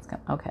 no, it's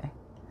gone. Okay.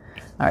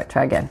 All right,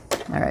 try again.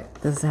 All right,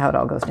 this is how it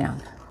all goes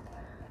down.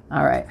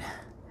 All right,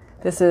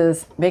 this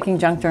is making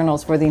junk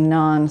journals for the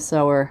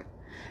non-sewer.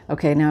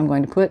 Okay, now I'm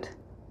going to put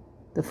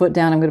the foot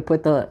down. I'm going to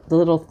put the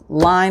little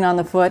line on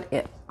the foot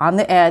on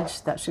the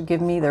edge. That should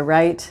give me the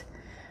right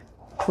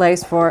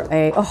place for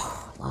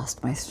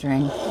lost my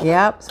string.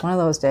 Yep, it's one of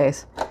those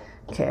days.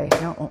 Okay,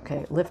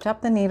 okay, lift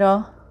up the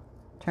needle,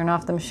 turn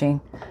off the machine.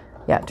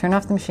 Yeah, turn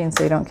off the machine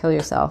so you don't kill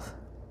yourself.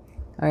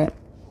 All right.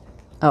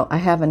 Oh, I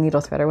have a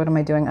needle threader. What am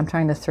I doing? I'm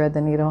trying to thread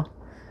the needle.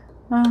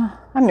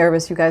 I'm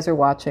nervous. You guys are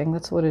watching.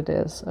 That's what it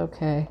is.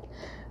 Okay.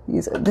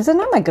 These are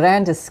not my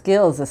grandest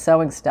skills, the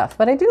sewing stuff,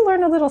 but I do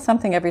learn a little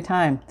something every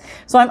time.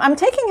 So I'm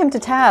taking him to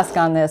task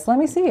on this. Let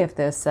me see if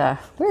this,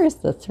 where is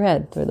the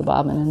thread through the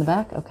bobbin in the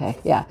back? Okay,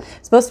 yeah.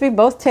 It's supposed to be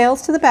both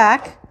tails to the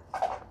back.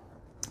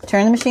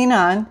 Turn the machine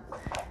on.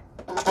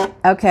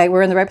 Okay,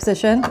 we're in the right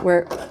position.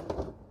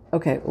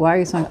 Okay, why are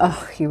you sewing?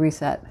 Oh, you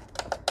reset.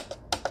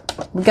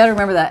 We've got to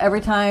remember that every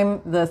time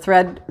the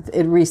thread,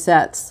 it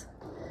resets.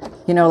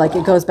 You know, like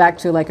it goes back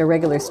to like a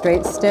regular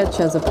straight stitch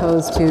as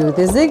opposed to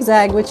the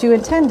zigzag, which you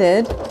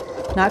intended.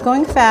 Not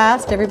going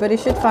fast. Everybody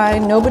should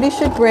find. Nobody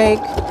should break.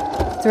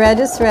 Thread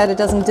is thread. It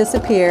doesn't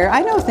disappear.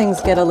 I know things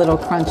get a little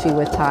crunchy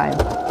with time.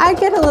 I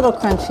get a little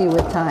crunchy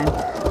with time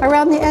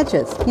around the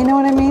edges. You know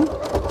what I mean?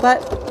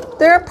 But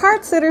there are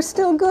parts that are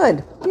still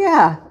good.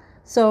 Yeah.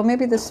 So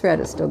maybe this thread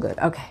is still good.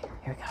 Okay.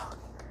 Here we go.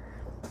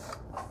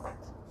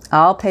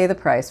 I'll pay the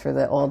price for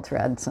the old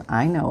threads.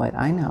 I know it.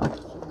 I know.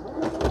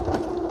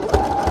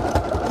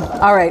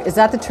 All right. Is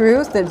that the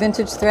truth? That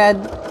vintage thread,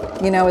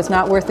 is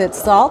not worth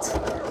its salt?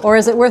 Or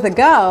is it worth a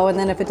go, and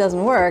then if it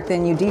doesn't work,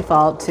 then you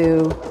default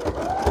to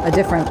a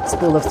different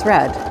spool of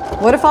thread?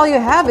 What if all you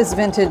have is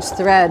vintage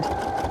thread?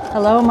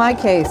 Hello, my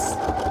case.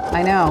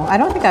 I know. I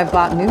don't think I've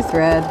bought new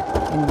thread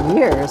in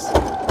years.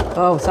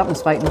 Oh,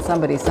 something's fighting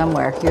somebody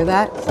somewhere. Hear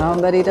that?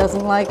 Somebody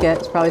doesn't like it.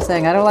 It's probably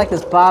saying, I don't like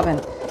this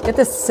bobbin. Get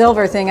this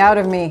silver thing out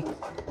of me.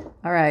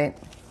 All right.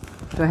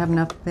 Do I have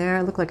enough there?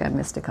 I look like I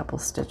missed a couple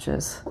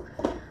stitches.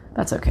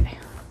 That's okay.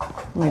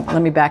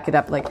 Let me back it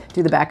up. Like,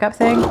 do the backup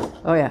thing.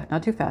 Oh, yeah.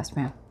 Not too fast,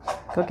 man.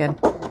 Go again.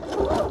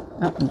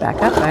 Oh, back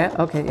up.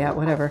 Okay, yeah,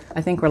 whatever.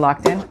 I think we're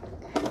locked in.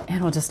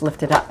 And we'll just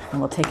lift it up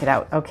and we'll take it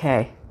out.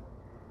 Okay.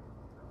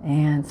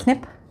 And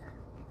snip.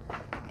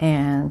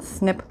 And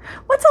snip.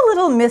 What's a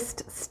little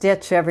missed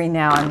stitch every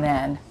now and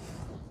then?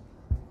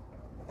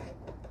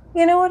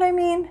 You know what I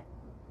mean?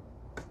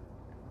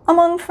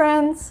 Among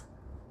friends.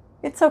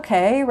 It's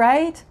okay,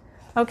 right?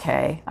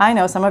 Okay, I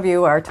know some of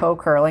you are toe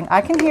curling.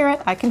 I can hear it.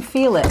 I can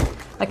feel it.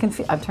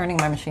 I'm turning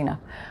my machine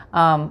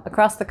up.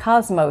 Across the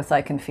cosmos,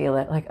 I can feel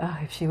it. Like, oh,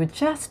 if she would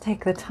just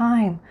take the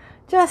time.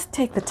 Just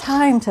take the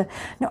time to...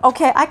 No,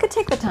 okay, I could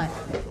take the time.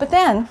 But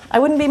then I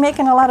wouldn't be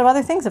making a lot of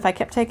other things if I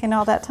kept taking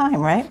all that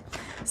time, right?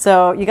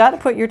 So you got to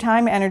put your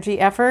time, energy,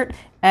 effort,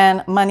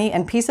 and money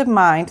and peace of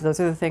mind, those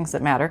are the things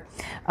that matter,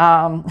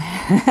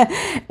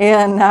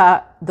 in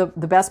the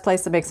best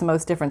place that makes the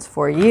most difference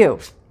for you.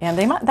 And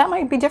that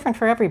might be different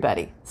for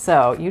everybody.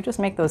 So you just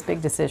make those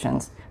big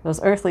decisions,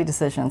 those earthly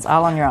decisions,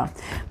 all on your own.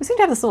 We seem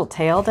to have this little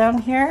tail down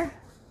here.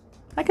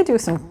 I could do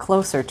some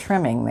closer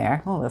trimming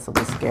there. Oh, this will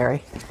be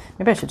scary.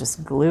 Maybe I should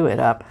just glue it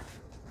up.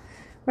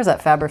 Where's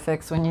that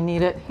Fabrifix when you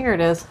need it? Here it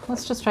is.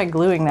 Let's just try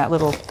gluing that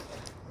little...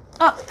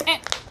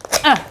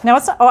 Now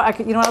it's not,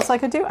 you know what else I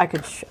could do? I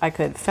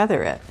could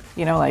feather it,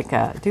 you know, like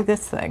do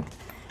this thing.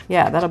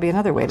 Yeah, that'll be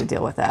another way to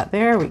deal with that.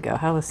 There we go.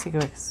 Let's see,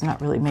 it's not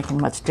really making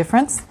much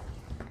difference.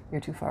 You're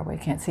too far away,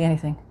 can't see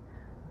anything.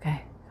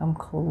 Okay, come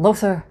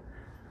closer.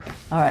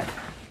 All right.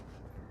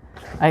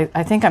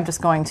 I think I'm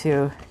just going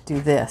to do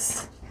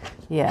this.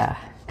 Yeah,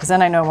 because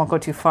then I know it won't go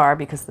too far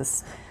because the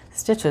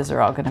stitches are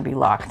all going to be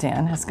locked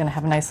in. It's going to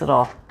have a nice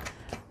little,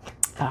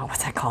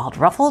 what's that called?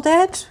 Ruffled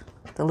edge?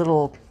 The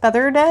little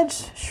feathered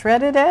edge,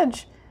 shredded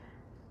edge.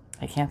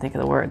 I can't think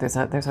of the word. There's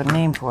a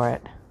name for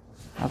it.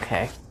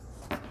 Okay,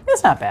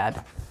 it's not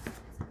bad.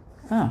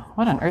 Oh,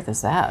 what on earth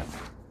is that?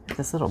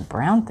 This little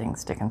brown thing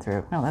sticking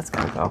through. No, that's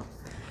gotta go.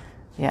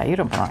 Yeah, you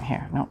don't belong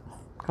here. No,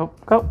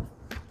 go.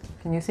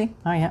 Can you see?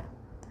 Oh yeah.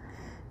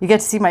 You get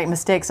to see my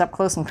mistakes up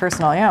close and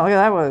personal. Yeah, look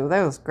at that.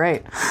 That was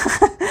great.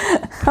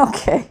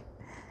 Okay,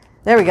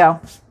 there we go.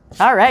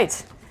 All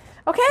right.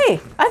 Okay,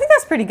 I think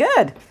that's pretty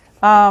good.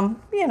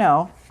 You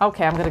know,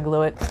 okay, I'm going to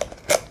glue it.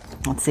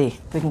 Let's see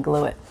if we can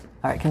glue it.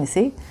 All right, can you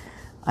see?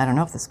 I don't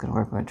know if this is going to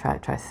work. I'm going to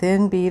try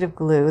thin bead of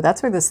glue.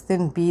 That's where this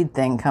thin bead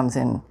thing comes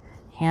in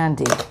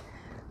handy.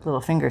 Little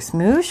finger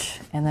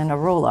smoosh and then a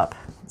roll up.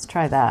 Let's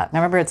try that. Now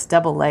remember, it's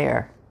double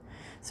layer.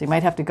 So you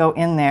might have to go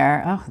in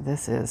there. Oh,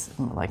 this is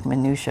like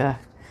minutia.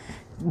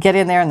 Get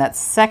in there in that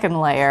second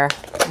layer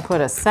and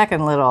put a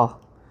second little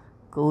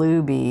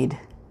glue bead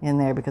in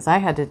there because I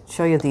had to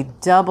show you the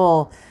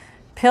double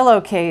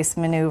pillowcase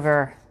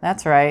maneuver.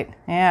 That's right.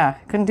 Yeah.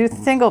 Couldn't do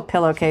single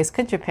pillowcase,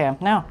 could you, Pam?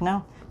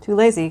 No. Too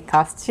lazy.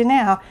 Costs you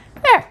now.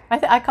 There.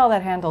 I call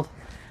that handled.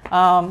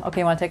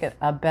 Okay, you want to take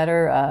a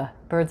better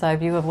bird's eye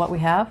view of what we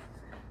have?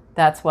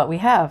 That's what we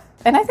have.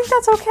 And I think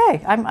that's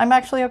okay. I'm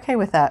actually okay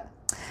with that.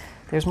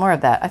 There's more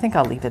of that. I think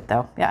I'll leave it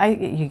though. Yeah,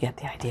 you get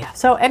the idea.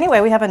 So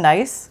anyway, we have a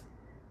nice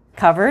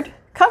covered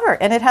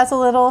cover and it has a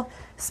little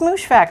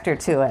smoosh factor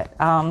to it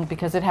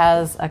because it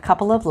has a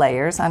couple of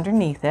layers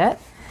underneath it.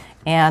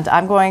 And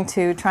I'm going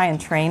to try and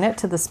train it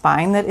to the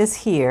spine that is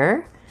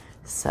here.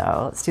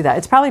 So let's do that.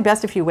 It's probably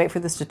best if you wait for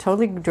this to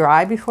totally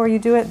dry before you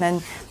do it.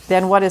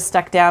 Then what is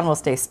stuck down will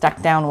stay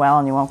stuck down well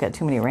and you won't get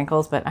too many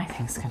wrinkles. But I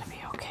think it's going to be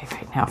okay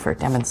right now for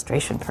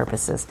demonstration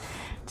purposes.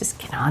 Just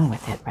get on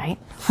with it, right?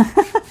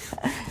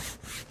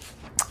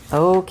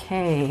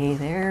 Okay,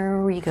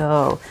 there we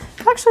go.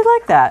 I actually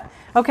like that.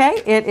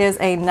 Okay, it is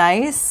a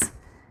nice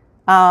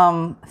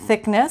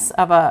thickness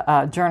of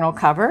a journal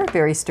cover,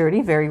 very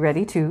sturdy, very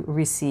ready to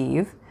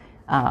receive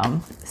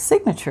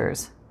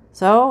signatures.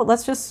 So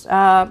let's just, do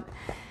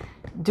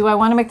I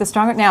want to make this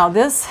stronger? Now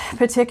this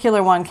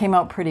particular one came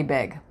out pretty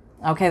big.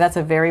 Okay, that's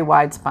a very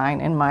wide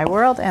spine in my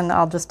world, and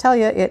I'll just tell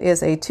you, it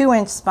is a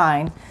 2-inch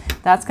spine.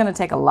 That's going to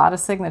take a lot of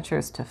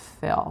signatures to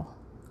fill.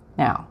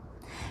 Now,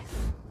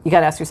 you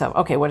got to ask yourself,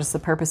 okay, what is the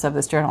purpose of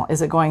this journal?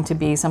 Is it going to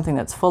be something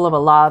that's full of a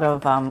lot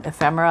of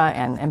ephemera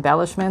and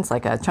embellishments,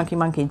 like a Chunky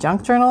Monkey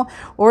junk journal?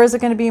 Or is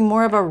it going to be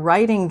more of a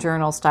writing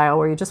journal style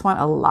where you just want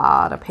a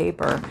lot of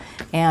paper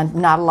and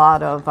not a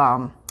lot of,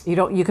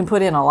 you can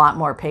put in a lot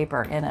more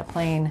paper in a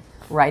plain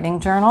writing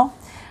journal?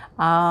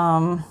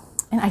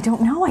 And I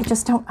don't know,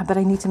 but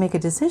I need to make a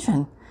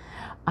decision.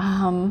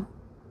 Hang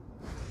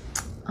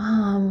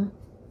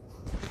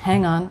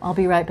on, I'll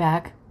be right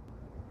back.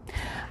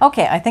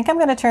 Okay, I think I'm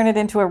going to turn it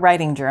into a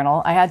writing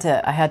journal. I had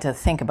to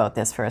think about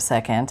this for a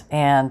second,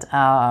 and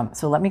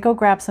so let me go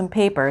grab some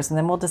papers, and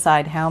then we'll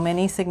decide how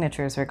many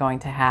signatures we're going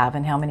to have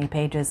and how many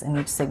pages in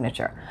each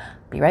signature.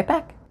 Be right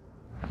back.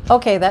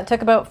 Okay, that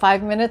took about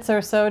 5 minutes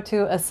or so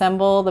to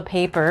assemble the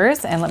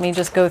papers, and let me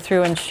just go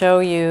through and show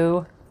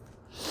you.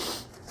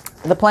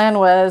 The plan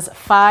was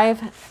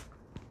 5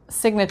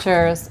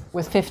 signatures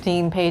with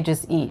 15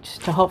 pages each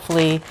to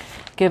hopefully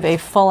give a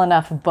full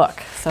enough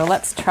book. So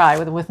let's try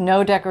with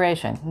no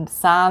decoration,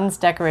 sans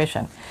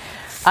decoration.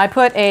 I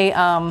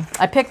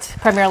picked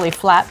primarily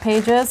flat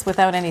pages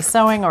without any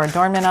sewing or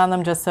adornment on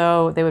them, just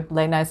so they would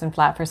lay nice and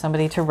flat for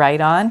somebody to write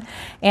on.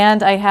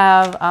 And I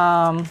have,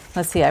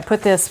 let's see, I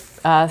put this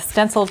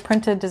stenciled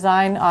printed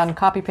design on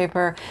copy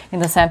paper in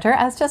the center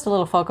as just a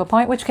little focal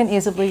point, which can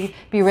easily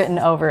be written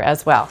over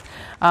as well.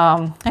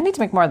 I need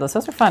to make more of those.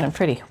 Those are fun and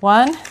pretty.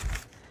 1,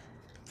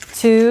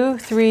 2,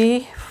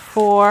 3,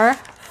 4,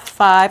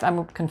 5.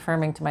 I'm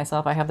confirming to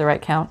myself I have the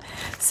right count.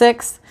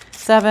 6,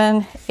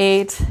 7,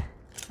 8,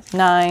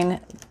 9,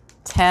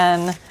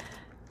 10,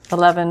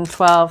 11,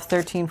 12,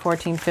 13,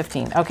 14,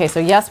 15. Okay, so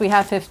yes, we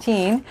have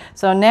 15.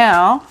 So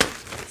now,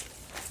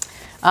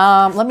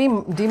 let me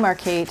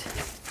demarcate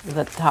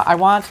the top. I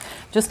want,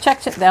 just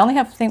check, they only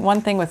have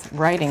one thing with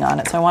writing on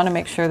it. So I want to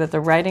make sure that the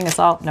writing is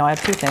all, no, I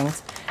have 2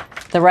 things.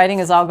 The writing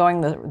is all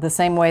going the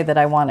same way that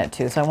I want it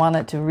to. So I want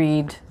it to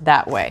read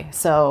that way.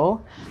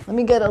 So let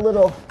me get a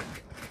little,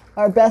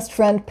 our best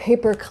friend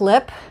paper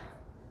clip.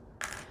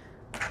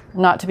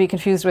 Not to be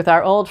confused with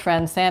our old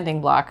friend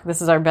sanding block.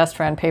 This is our best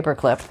friend paper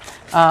clip.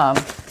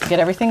 Get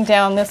everything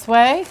down this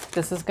way.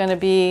 This is going to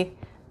be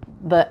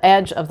the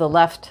edge of the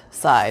left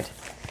side.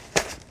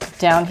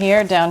 Down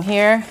here,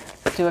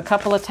 do a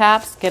couple of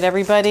taps, get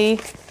everybody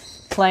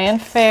playing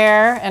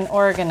fair and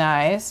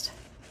organized.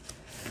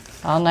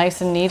 All nice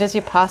and neat as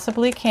you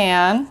possibly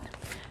can.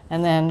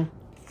 And then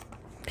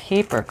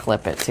paper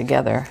clip it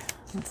together.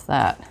 What's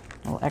that?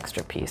 A little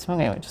extra piece. I'm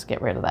going to just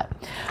get rid of that.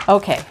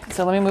 Okay,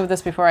 so let me move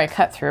this before I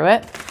cut through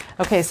it.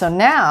 Okay, so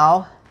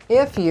now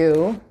if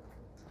you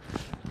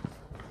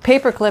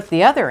paper clip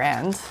the other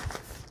end,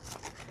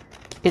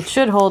 it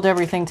should hold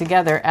everything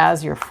together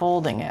as you're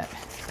folding it.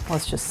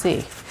 Let's just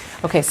see.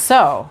 Okay,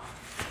 so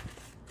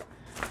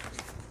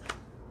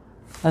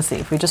let's see.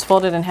 If we just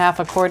fold it in half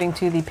according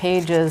to the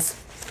pages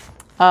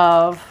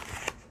of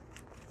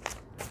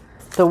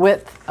the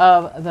width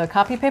of the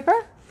copy paper.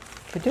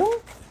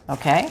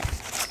 Okay.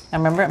 Now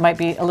remember, it might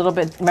be a little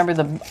bit, remember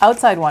the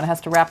outside one has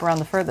to wrap around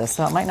the furthest,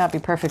 so it might not be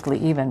perfectly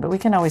even, but we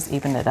can always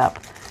even it up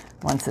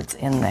once it's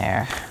in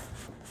there.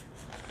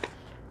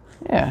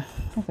 Yeah,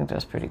 I think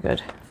that's pretty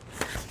good.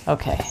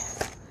 Okay,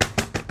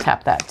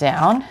 tap that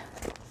down.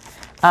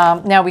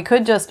 Now we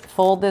could just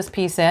fold this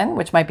piece in,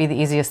 which might be the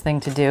easiest thing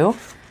to do.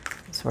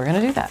 So we're gonna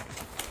do that.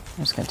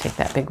 I'm just gonna take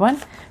that big one.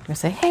 I'm gonna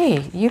say,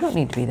 hey, you don't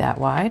need to be that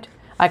wide.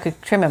 I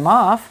could trim him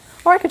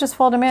off, or I could just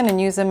fold him in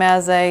and use him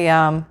as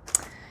a,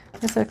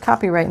 it's a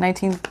copyright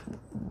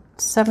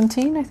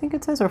 1917, I think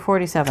it says, or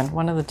 47,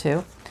 one of the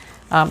two.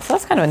 So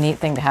that's kind of a neat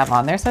thing to have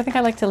on there. So I think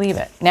I like to leave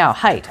it. Now,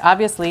 height.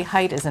 Obviously,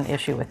 height is an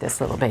issue with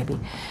this little baby.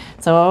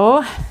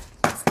 So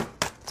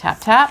tap,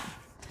 tap.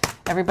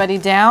 Everybody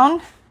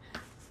down.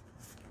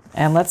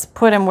 And let's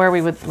put him where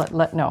we would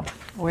no.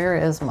 Where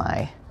is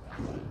my...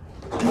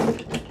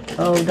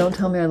 Oh, don't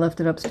tell me I left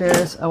it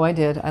upstairs. Oh, I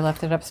did. I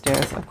left it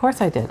upstairs. Of course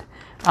I did.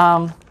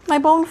 My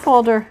bone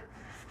folder.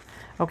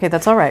 Okay,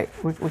 that's all right.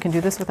 We can do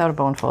this without a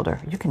bone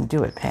folder. You can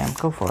do it, Pam.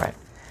 Go for it.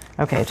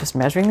 Okay, just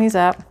measuring these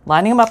up,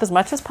 lining them up as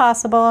much as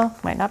possible.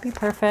 Might not be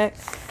perfect.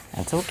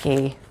 That's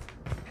okay.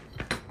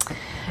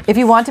 If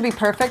you want to be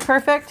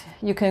perfect,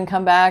 you can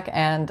come back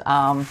and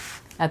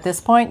at this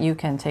point, you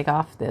can take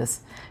off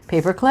this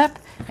paper clip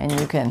and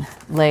you can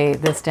lay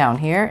this down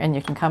here and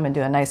you can come and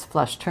do a nice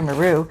flush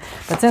trimmeroo.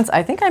 But since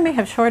I think I may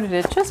have shorted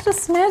it just a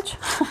smidge,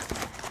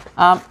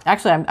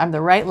 actually I'm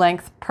the right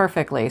length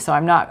perfectly. So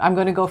I'm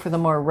going to go for the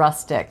more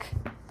rustic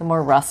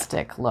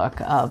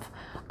look of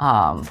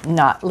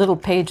not little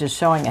pages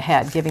showing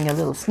ahead, giving a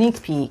little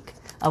sneak peek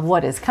of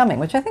what is coming,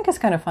 which I think is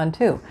kind of fun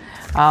too.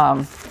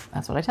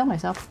 That's what I tell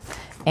myself.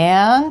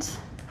 And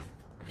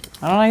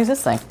I don't know how to use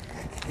this thing.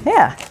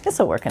 Yeah, this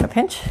will work in a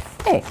pinch.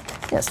 Hey,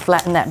 just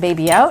flatten that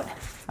baby out.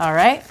 All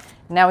right,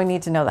 now we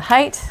need to know the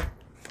height.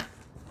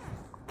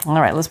 All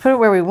right, let's put it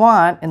where we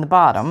want in the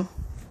bottom,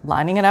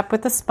 lining it up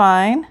with the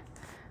spine,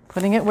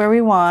 putting it where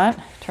we want,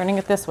 turning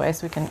it this way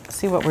so we can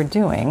see what we're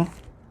doing.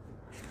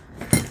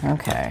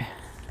 Okay,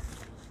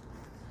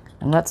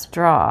 and let's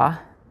draw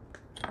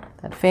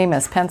that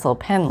famous pencil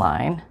pen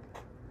line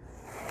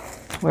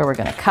where we're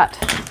going to cut.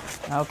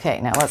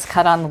 Okay, now let's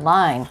cut on the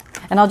line.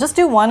 And I'll just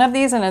do one of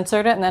these and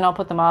insert it, and then I'll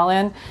put them all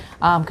in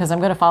because I'm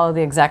going to follow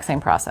the exact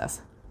same process.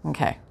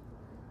 Okay.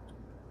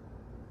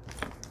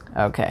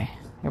 Okay,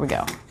 here we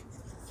go.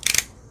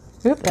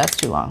 Oop, that's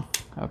too long.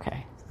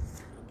 Okay.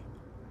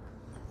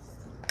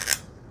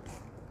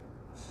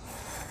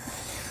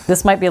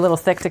 This might be a little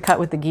thick to cut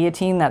with the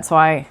guillotine. That's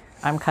why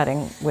I'm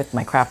cutting with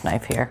my craft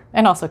knife here.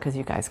 And also because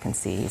you guys can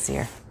see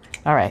easier.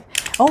 All right.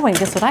 Oh, and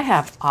guess what I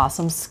have?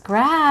 Awesome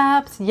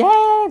scraps.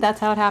 Yay! That's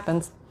how it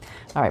happens.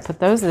 All right, put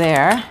those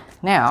there.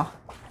 Now,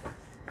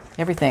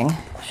 everything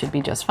should be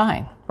just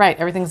fine. Right,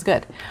 everything's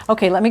good.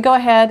 Okay, let me go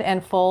ahead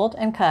and fold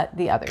and cut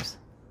the others.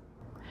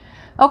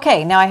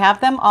 Okay, now I have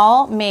them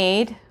all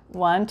made.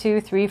 1,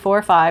 2, 3,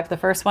 4, 5. The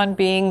first one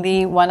being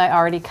the one I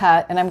already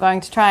cut. And I'm going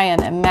to try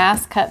and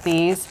mass cut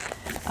these,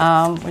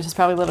 which is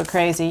probably a little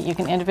crazy. You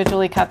can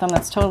individually cut them.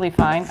 That's totally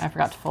fine. I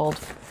forgot to fold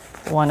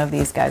one of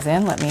these guys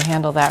in. Let me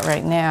handle that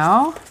right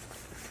now.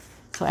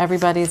 So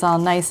everybody's all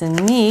nice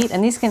and neat.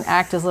 And these can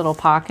act as little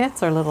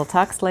pockets or little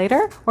tucks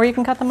later, or you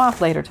can cut them off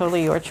later.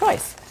 Totally your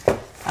choice.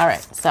 All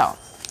right, so.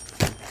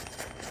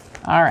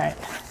 All right.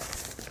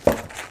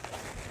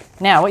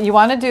 Now, what you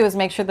want to do is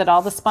make sure that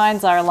all the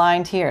spines are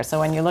aligned here. So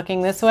when you're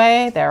looking this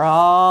way, they're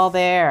all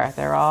there.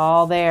 They're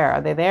all there.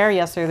 Are they there?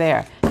 Yes, they're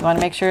there. You want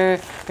to make sure,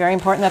 very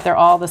important, that they're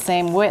all the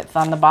same width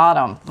on the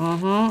bottom.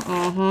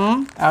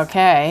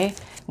 Okay.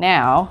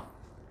 Now,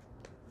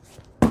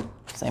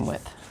 same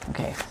width.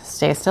 Okay,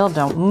 stay still,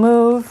 don't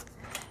move.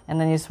 And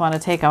then you just want to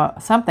take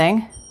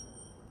something,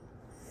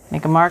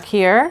 make a mark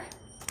here.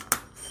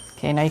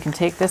 Okay, now you can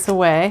take this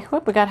away.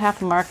 Whoop, we got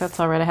half a mark. That's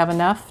all right. I have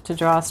enough to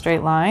draw a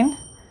straight line.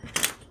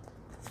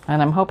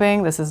 And I'm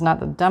hoping this is not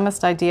the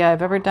dumbest idea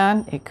I've ever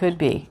done. It could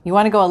be. You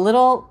want to go a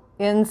little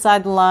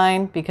inside the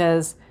line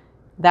because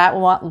that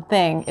one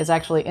thing is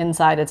actually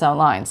inside its own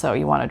line. So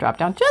you want to drop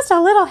down just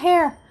a little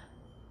hair.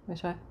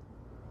 Which way?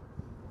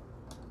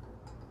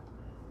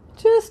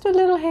 Just a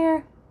little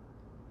hair.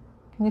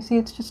 Can you see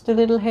it's just a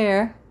little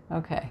hair?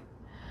 Okay.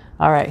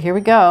 All right, here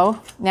we go.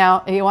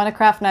 Now, you want a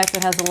craft knife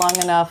that has a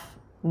long enough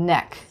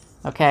neck,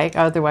 okay?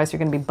 Otherwise, you're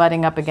going to be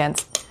butting up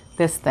against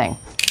this thing.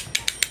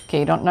 Okay,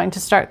 you don't need to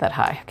start that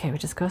high. Okay, we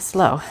just go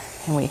slow,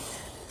 and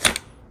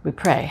we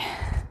pray.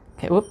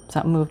 Okay, whoop,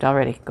 something moved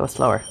already. Go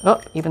slower.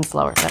 Oh, even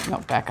slower. No,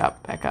 back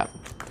up, back up.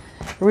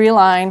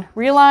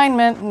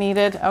 Realignment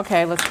needed.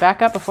 Okay, let's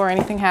back up before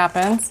anything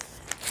happens,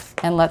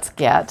 and let's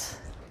get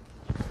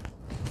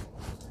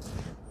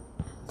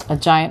a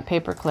giant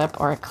paper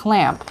clip or a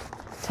clamp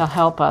to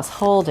help us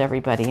hold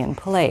everybody in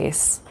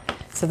place.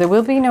 So there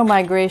will be no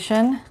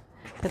migration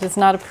that is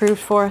not approved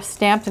for,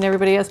 stamped, and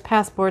everybody has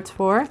passports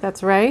for.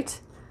 That's right.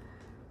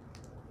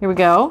 Here we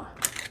go.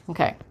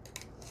 Okay.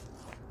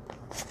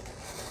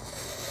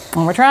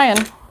 And we're trying.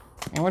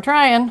 And we're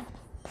trying.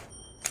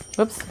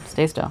 Whoops,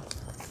 stay still.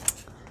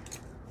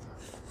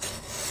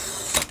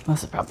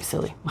 This is probably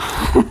silly.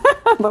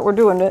 But we're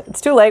doing it.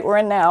 It's too late. We're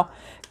in now.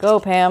 Go,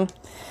 Pam.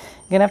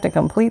 You're going to have to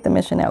complete the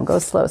mission now. Go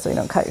slow so you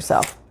don't cut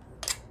yourself.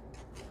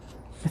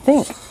 I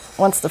think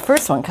once the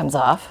first one comes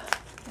off,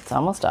 it's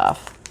almost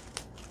off.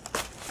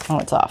 Oh,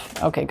 it's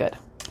off. Okay, good.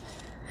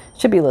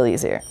 Should be a little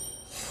easier.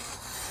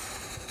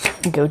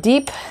 Go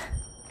deep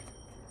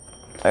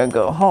or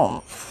go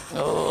home.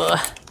 Ugh.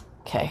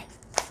 Okay.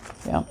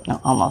 Yeah, no,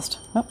 almost.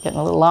 Oh, getting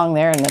a little long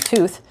there in the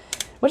tooth.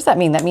 What does that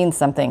mean? That means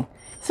something.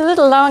 It's a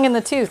little long in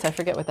the tooth. I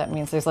forget what that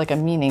means. There's like a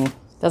meaning.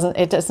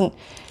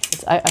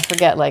 I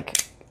forget,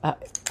 like, I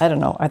don't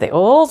know. Are they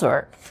old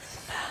or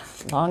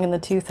long in the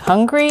tooth?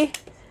 Hungry?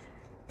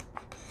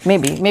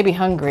 Maybe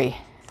hungry.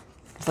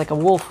 It's like a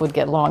wolf would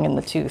get long in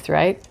the tooth,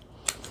 right?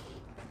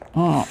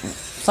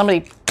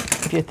 Somebody,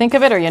 if you think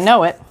of it or you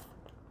know it,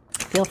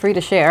 feel free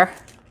to share.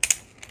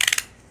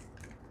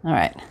 All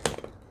right.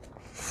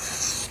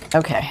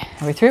 Okay,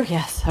 are we through?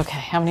 Yes. Okay,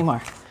 how many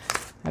more?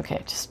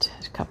 Okay, just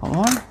a couple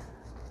more.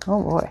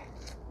 Oh boy.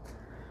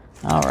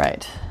 All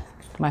right.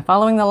 Am I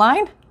following the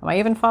line? Am I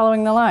even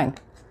following the line?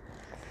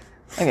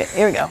 Okay,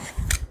 here we go.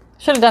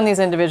 Should have done these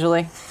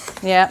individually.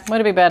 Yeah, would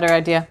it be a better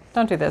idea?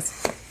 Don't do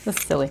this. This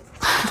is silly.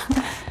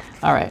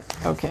 All right,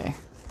 okay.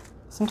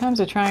 Sometimes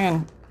I try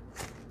and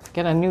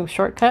get a new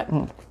shortcut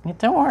and it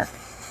don't work.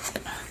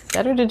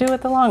 Better to do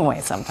it the long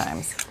way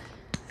sometimes.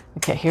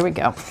 Okay, here we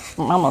go.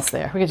 I'm almost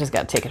there. We just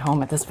got to take it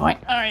home at this point.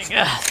 All right,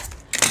 good.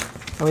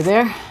 Are we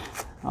there?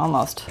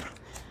 Almost.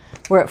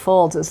 Where it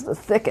folds is the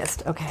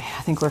thickest. Okay,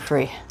 I think we're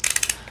free.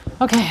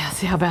 Okay, let's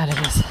see how bad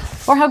it is.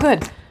 Or how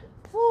good.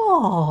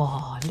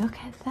 Oh, look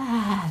at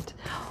that.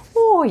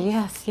 Oh,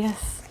 yes,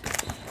 yes.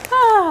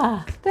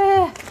 Ah,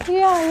 there.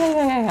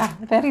 Yeah.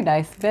 Very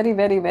nice. Very,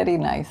 very, very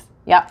nice.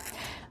 Yeah.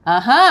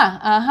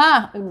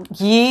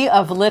 Ye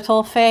of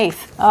little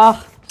faith.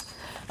 Oh,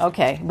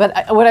 okay.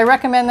 But would I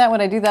recommend that?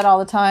 Would I do that all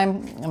the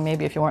time?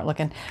 Maybe if you weren't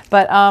looking.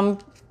 But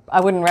I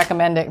wouldn't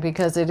recommend it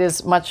because it is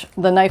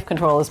the knife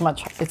control is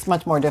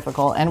much more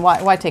difficult. And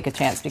why take a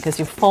chance? Because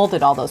you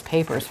folded all those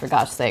papers, for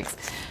gosh sakes.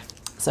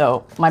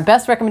 So my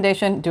best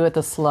recommendation, do it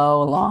the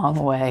slow, long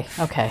way.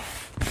 Okay.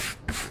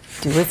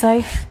 Do as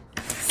I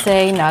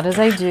say, not as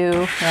I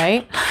do,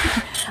 right?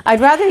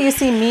 I'd rather you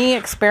see me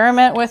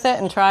experiment with it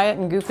and try it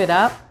and goof it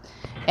up.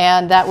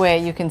 And that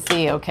way you can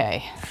see,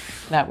 okay,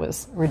 that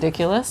was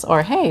ridiculous.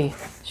 Or, hey,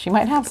 she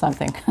might have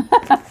something.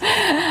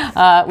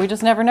 We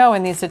just never know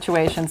in these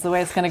situations the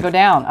way it's going to go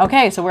down.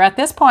 Okay, so we're at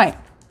this point.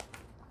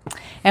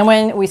 And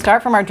when we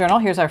start from our journal,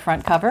 here's our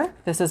front cover.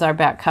 This is our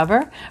back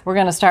cover. We're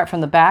going to start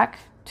from the back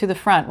to the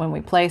front when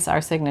we place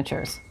our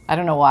signatures. I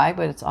don't know why,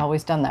 but it's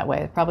always done that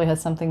way. It probably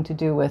has something to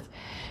do with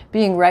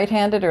being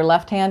right-handed or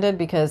left-handed,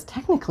 because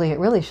technically it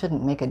really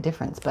shouldn't make a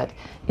difference, but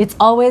it's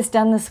always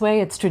done this way.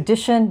 It's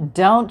tradition.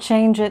 Don't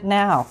change it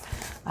now.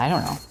 I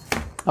don't know.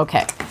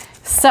 Okay,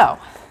 so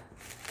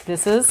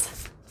this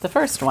is the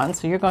first one,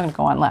 so you're going to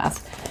go on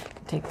last.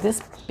 Take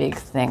this big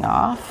thing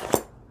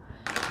off.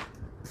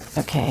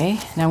 Okay,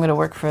 now I'm going to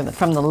work from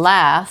the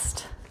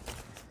last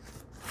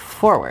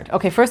forward.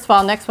 Okay, first of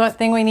all, next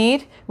thing we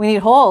need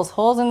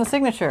holes in the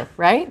signature,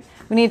 right?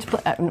 We need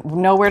to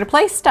know where to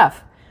place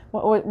stuff.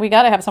 We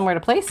got to have somewhere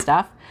to place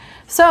stuff.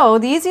 So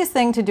the easiest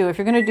thing to do if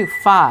you're going to do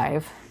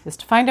 5 is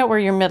to find out where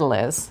your middle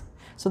is.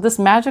 So this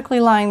magically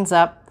lines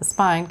up the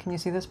spine. Can you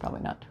see this?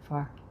 Probably not too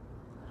far.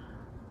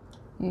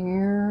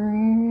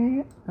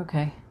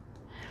 Okay.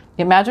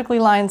 It magically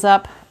lines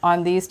up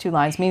on these 2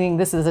 lines, meaning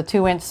this is a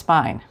 2-inch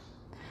spine.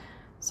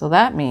 So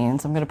that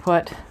means I'm going to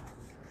put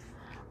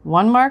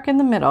 1 mark in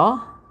the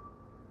middle.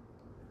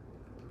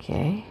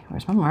 Okay,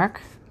 where's my mark?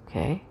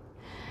 Okay.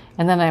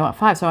 And then I want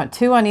 5. So I want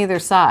 2 on either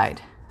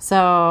side.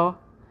 So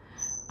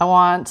I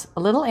want a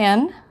little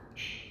in.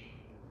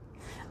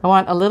 I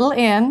want a little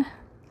in.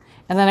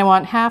 And then I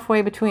want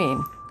halfway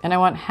between. And I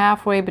want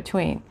halfway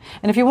between.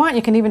 And if you want,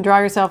 you can even draw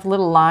yourself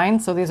little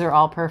lines. So these are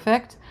all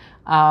perfect.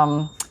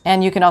 And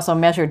you can also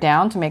measure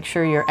down to make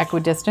sure you're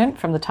equidistant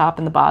from the top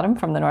and the bottom,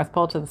 from the North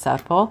Pole to the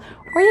South Pole.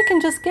 Or you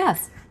can just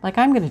guess, like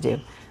I'm going to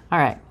do. All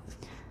right.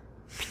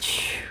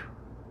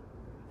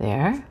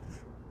 There,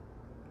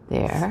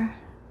 there,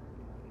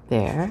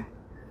 there,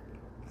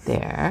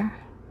 there,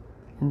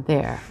 and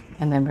there.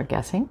 And then we're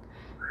guessing.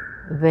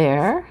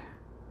 There,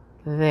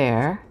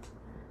 there,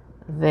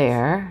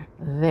 there,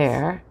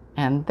 there,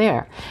 and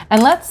there.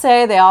 And let's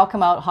say they all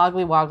come out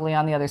hoggly woggly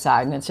on the other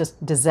side and it's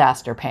just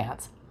disaster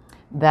pants.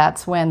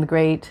 That's when the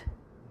great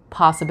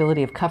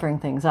possibility of covering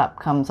things up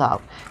comes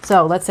out.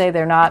 So let's say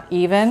they're not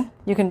even.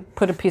 You can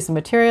put a piece of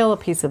material, a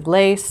piece of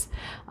lace,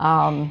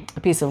 a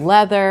piece of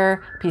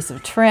leather, a piece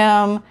of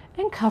trim,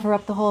 and cover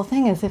up the whole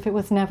thing as if it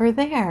was never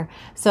there.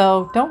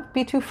 So don't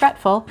be too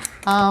fretful.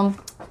 And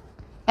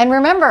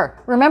remember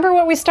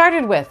what we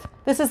started with.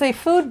 This is a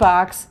food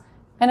box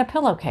and a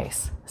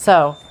pillowcase.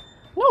 So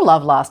no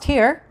love lost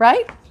here,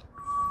 right?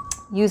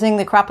 Using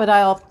the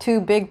Crocodile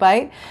 2 Big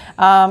Bite.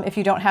 If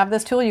you don't have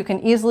this tool, you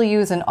can easily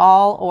use an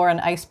awl or an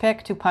ice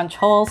pick to punch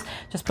holes.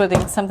 Just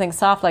putting something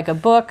soft like a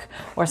book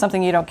or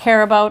something you don't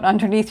care about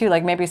underneath you,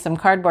 like maybe some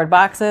cardboard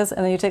boxes,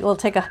 and then you take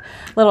a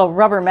little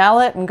rubber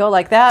mallet and go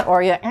like that,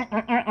 or you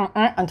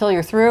until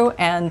you're through.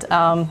 And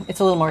it's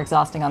a little more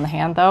exhausting on the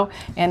hand though.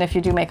 And if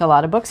you do make a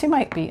lot of books, you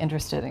might be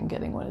interested in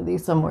getting one of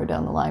these somewhere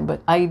down the line.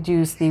 But I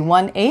use the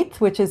 1/8,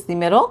 which is the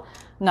middle,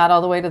 not all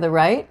the way to the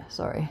right.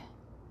 Sorry.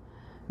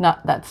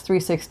 That's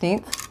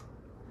 3/16.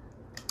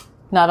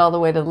 Not all the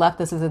way to the left.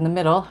 This is in the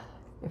middle,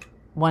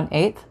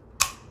 1/8.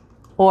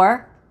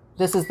 Or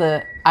this is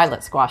the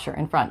eyelet squasher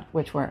in front,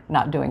 which we're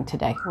not doing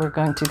today. We're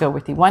going to go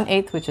with the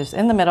 1/8, which is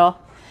in the middle.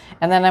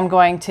 And then I'm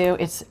going to,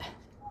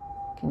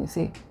 can you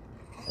see?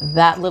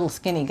 That little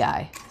skinny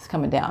guy is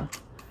coming down,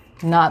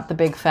 not the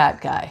big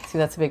fat guy. See,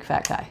 that's the big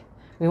fat guy.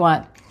 We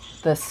want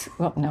this,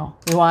 no,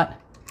 we want,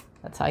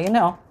 that's how you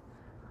know.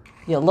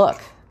 You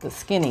look, the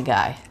skinny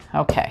guy.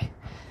 Okay.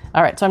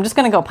 All right, so I'm just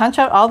going to go punch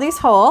out all these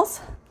holes.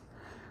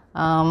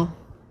 You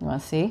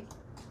want to see?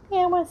 Yeah,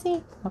 I want to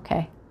see.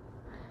 Okay.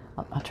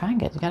 I'll try and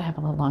get, you got to have a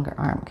little longer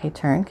arm. Okay,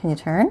 turn. Can you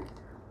turn?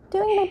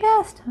 Doing my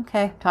best.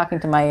 Okay, talking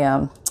to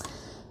my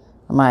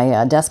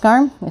my desk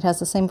arm. It has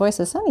the same voice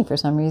as Sunny for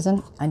some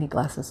reason. I need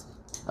glasses.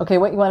 Okay,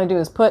 what you want to do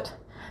is put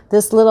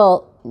this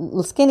little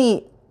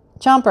skinny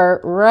chomper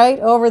right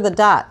over the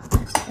dot.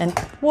 And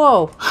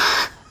whoa,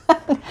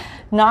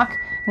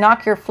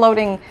 knock your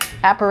floating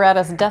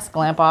apparatus desk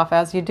lamp off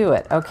as you do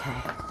it. Okay,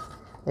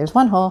 there's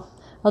one hole.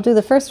 I'll do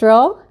the first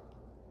row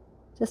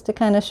just to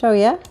kind of show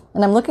you.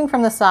 And I'm looking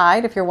from the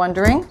side, if you're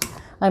wondering.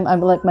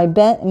 I'm like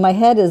my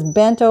head is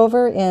bent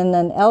over in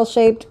an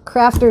L-shaped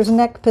crafter's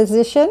neck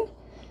position.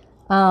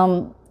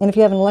 And if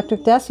you have an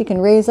electric desk, you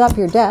can raise up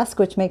your desk,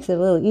 which makes it a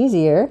little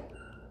easier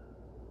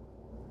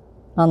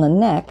on the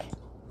neck.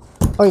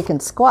 Or you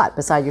can squat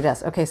beside your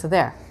desk. Okay, so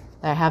there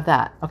I have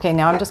that. Okay,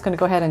 now I'm just going to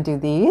go ahead and do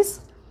these.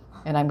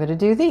 And I'm going to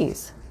do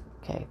these.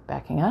 Okay,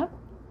 backing up.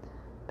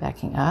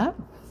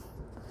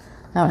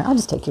 No, I'll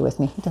just take you with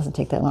me. It doesn't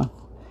take that long.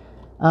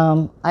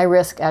 I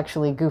risk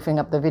actually goofing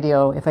up the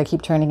video if I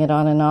keep turning it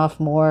on and off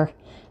more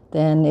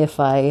than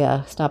if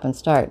I stop and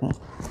start.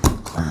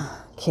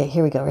 Okay,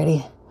 here we go.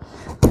 Ready?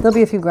 There'll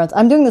be a few grunts.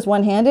 I'm doing this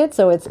one-handed,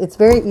 so it's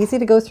very easy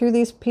to go through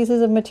these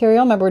pieces of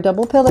material. Remember, a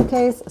double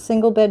pillowcase, a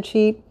single bed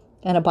sheet,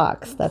 and a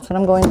box. That's what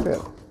I'm going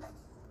through.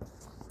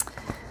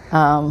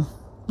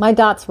 My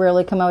dots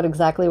rarely come out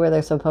exactly where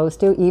they're supposed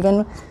to.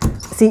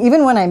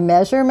 Even when I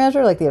measure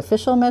like the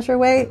official measure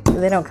weight,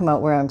 they don't come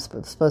out where I'm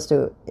supposed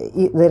to.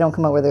 They don't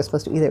come out where they're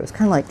supposed to either. It's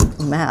kind of like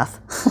math.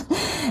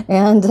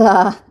 And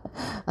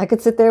I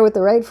could sit there with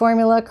the right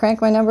formula,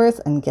 crank my numbers,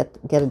 and get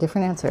a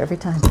different answer every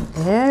time.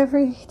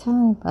 Every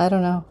time. I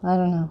don't know.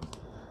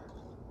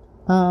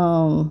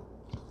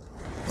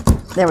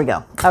 There we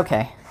go.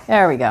 Okay,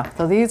 there we go.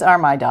 So these are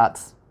my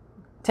dots.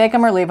 Take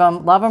them or leave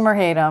them, love them or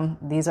hate them.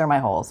 These are my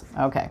holes.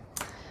 Okay.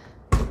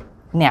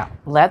 Now,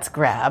 let's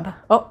grab,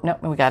 oh, no,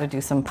 we got to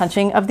do some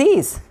punching of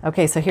these.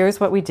 Okay, so here's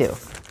what we do.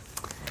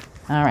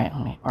 All right,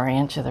 let me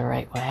orient you the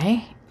right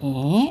way.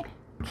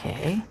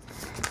 Okay.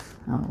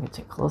 Oh, let me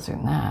get closer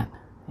than that.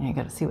 You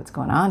got to see what's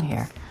going on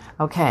here.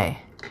 Okay.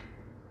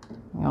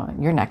 You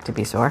want your neck to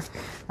be sore.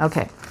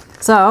 Okay,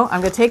 so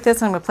I'm going to take this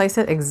and I'm going to place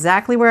it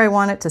exactly where I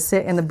want it to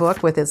sit in the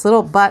book with its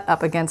little butt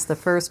up against the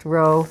first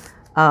row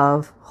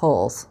of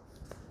holes.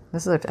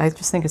 I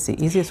just think it's the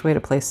easiest way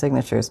to place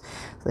signatures.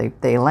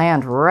 They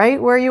land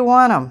right where you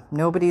want them.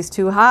 Nobody's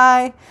too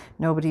high,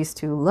 nobody's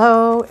too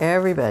low,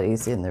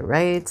 everybody's in the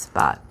right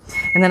spot.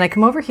 And then I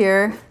come over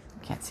here.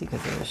 I can't see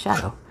because there's a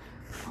shadow.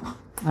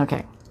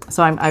 Okay,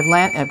 so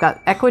I've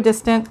got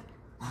equidistant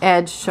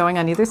edge showing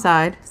on either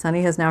side.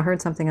 Sunny has now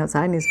heard something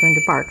outside and he's going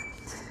to bark.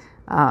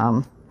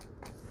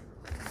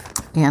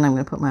 And I'm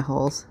going to put my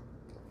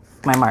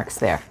marks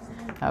there.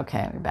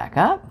 Okay, let me back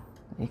up.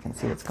 you can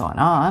see what's going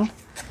on.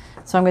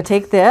 So I'm going to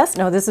take this.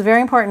 No, this is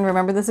very important.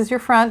 Remember, this is your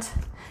front.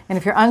 And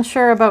if you're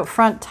unsure about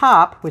front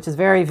top, which is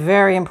very,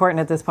 very important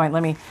at this point,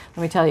 let me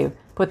tell you,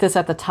 put this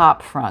at the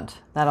top front.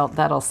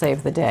 That'll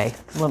save the day.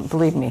 Well,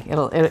 believe me,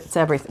 it's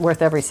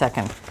worth every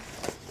second.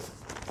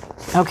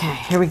 Okay,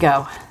 here we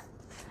go.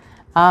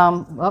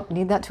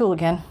 Need that tool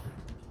again.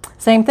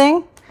 Same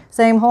thing,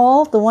 same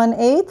hole, the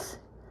 1/8,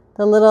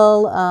 the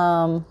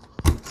little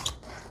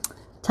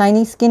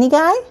tiny skinny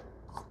guy,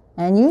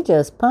 and you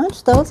just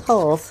punch those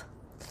holes.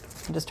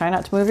 Just try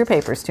not to move your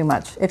papers too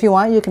much. If you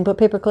want, you can put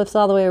paper clips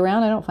all the way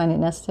around. I don't find it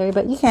necessary,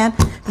 but you can.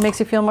 It makes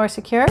you feel more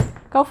secure.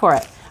 Go for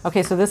it.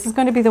 Okay, so this is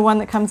going to be the one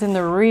that comes in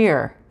the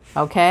rear.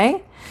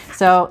 Okay,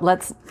 so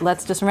let's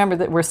just remember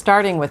that we're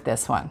starting with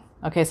this one.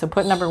 Okay, so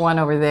put number 1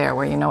 over there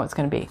where you know it's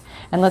going to be.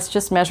 And let's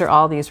just measure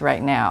all these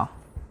right now.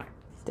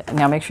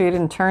 Now make sure you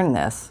didn't turn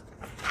this,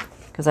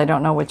 because I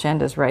don't know which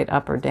end is right,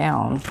 up or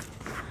down.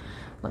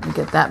 Let me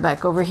get that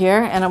back over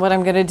here. And what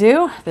I'm going to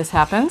do, this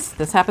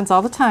happens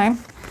all the time.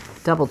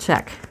 Double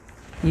check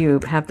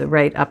you have the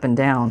right up and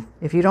down.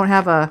 If you don't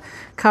have a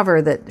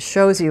cover that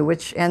shows you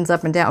which ends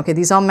up and down, okay,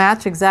 these all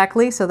match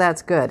exactly, so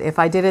that's good. If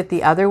I did it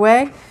the other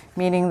way,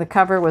 meaning the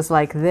cover was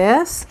like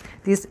this,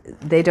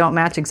 they don't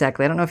match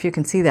exactly. I don't know if you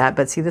can see that,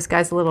 but see this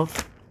guy's a little,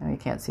 oh, you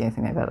can't see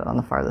anything. I got it on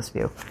the farthest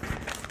view.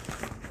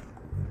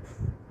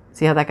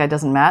 See how that guy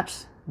doesn't match?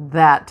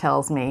 That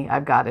tells me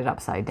I've got it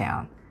upside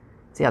down.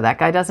 See how that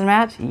guy doesn't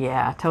match?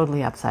 Yeah,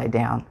 totally upside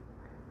down.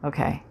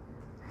 Okay.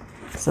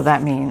 So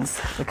that means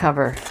the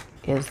cover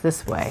is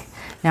this way.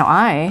 Now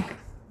I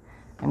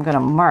am going to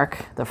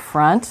mark the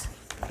front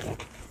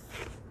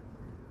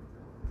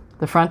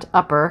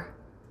upper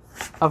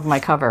of my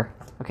cover.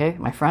 Okay,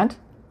 my front,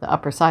 the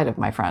upper side of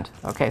my front.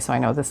 Okay, so I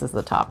know this is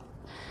the top.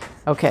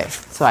 Okay,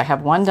 so I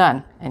have one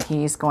done, and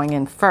he's going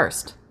in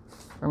first.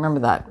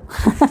 Remember that.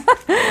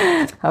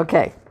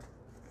 Okay.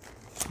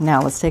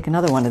 Now let's take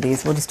another one of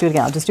these. We'll just do it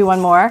again. I'll just do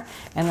one more,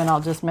 and then I'll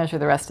just measure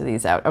the rest of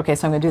these out. Okay,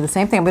 so I'm going to do the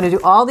same thing. I'm going to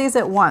do all these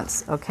at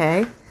once,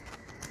 okay?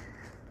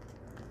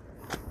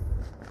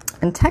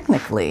 And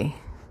technically,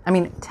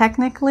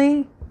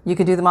 you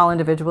could do them all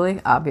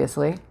individually,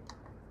 obviously.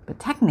 But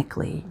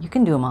technically, you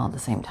can do them all at the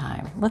same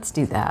time. Let's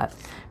do that.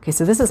 Okay,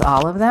 so this is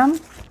all of them.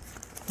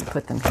 You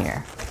put them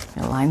here.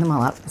 You line them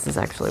all up. This is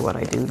actually what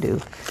I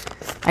do.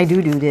 I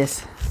do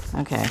this.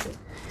 Okay.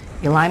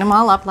 You line them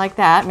all up like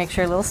that. Make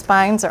sure little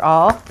spines are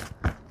all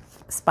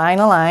spine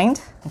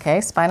aligned. Okay,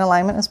 spine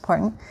alignment is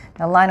important.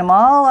 Now line them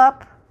all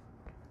up.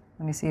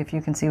 Let me see if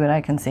you can see what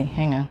I can see.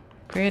 Hang on.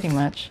 Pretty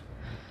much.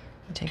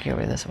 I'll take you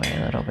over this way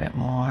a little bit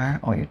more.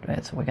 Oh,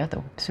 so we got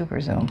the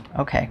super zoom.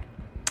 Okay.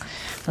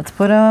 Let's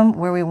put them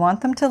where we want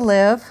them to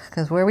live,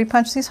 because where we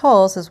punch these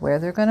holes is where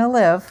they're going to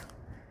live.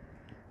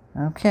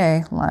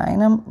 Okay, line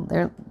them.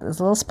 There's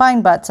little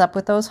spine butts up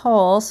with those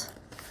holes.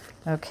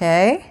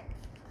 Okay.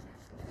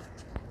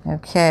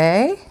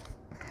 Okay,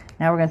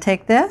 now we're going to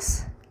take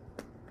this,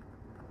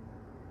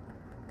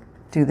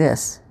 do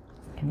this.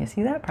 Can you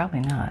see that? Probably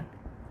not.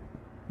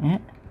 Yeah,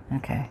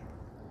 okay.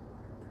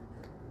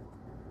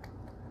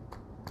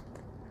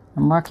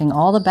 I'm marking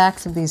all the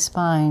backs of these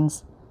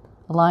spines,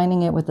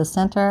 aligning it with the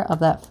center of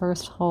that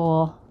first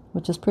hole,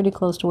 which is pretty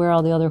close to where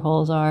all the other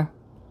holes are.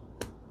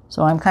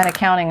 So I'm kind of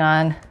counting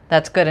on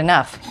that's good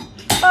enough.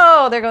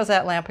 Oh, there goes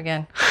that lamp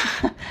again.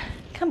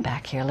 Come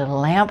back here, little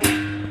lamp.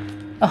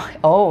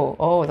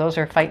 Oh, those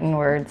are fighting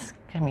words.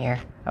 Come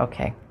here.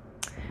 Okay.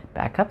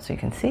 Back up so you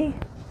can see.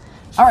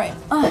 All right.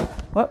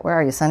 Where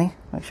are you, Sonny?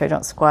 Make sure I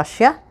don't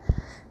squash you.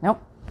 Nope.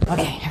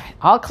 Okay.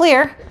 All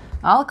clear.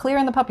 All clear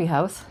in the puppy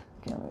house.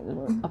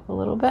 Up a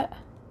little bit.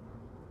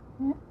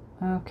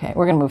 Okay.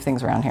 We're going to move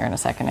things around here in a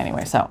second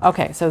anyway. So,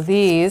 okay. So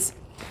these.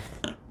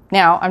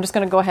 Now, I'm just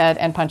going to go ahead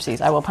and punch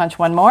these. I will punch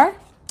one more,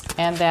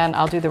 and then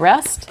I'll do the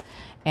rest,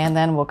 and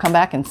then we'll come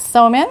back and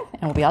sew them in,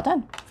 and we'll be all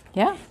done.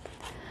 Yeah?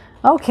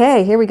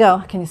 Okay, here we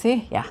go. Can you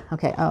see? Yeah,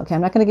 okay. Okay,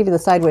 I'm not going to give you the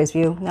sideways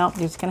view. No,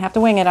 you're just going to have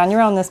to wing it on your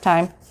own this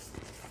time.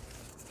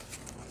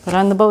 Put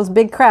on those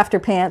big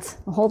crafter pants.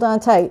 Hold on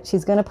tight.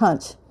 She's going to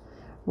punch.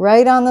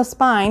 Right on the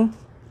spine.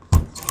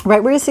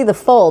 Right where you see the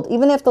fold.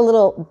 Even if the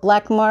little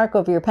black mark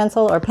of your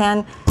pencil or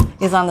pen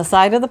is on the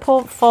side of the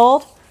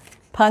fold,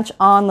 punch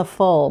on the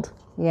fold.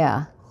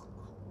 Yeah.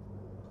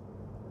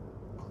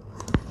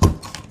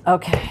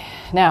 Okay,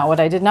 now what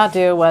I did not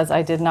do was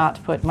I did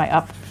not put my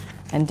up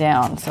and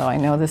down. So I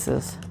know this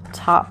is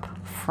top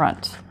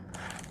front.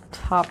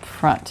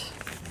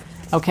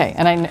 Okay,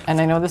 and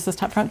I know this is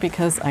top front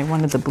because I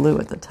wanted the blue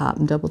at the top.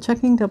 I'm double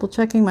checking,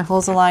 my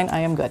holes align. I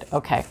am good.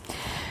 Okay,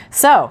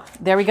 so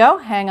there we go.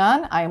 Hang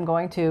on. I am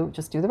going to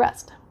just do the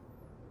rest.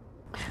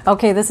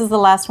 Okay, this is the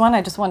last one.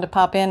 I just wanted to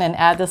pop in and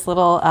add this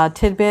little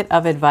tidbit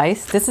of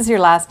advice. This is your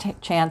last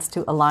chance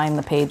to align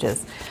the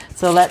pages.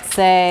 So let's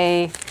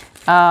say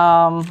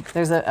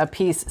there's a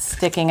piece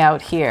sticking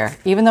out here.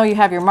 Even though you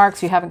have your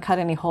marks, you haven't cut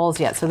any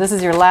holes yet. So this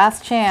is your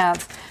last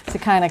chance to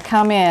kind of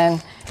come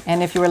in.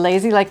 And if you were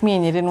lazy like me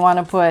and you didn't want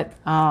to put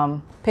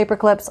paper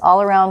clips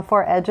all around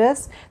 4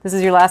 edges. This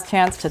is your last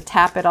chance to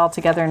tap it all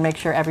together and make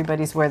sure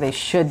everybody's where they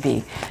should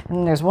be.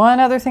 And there's one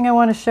other thing I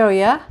want to show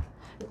you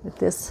with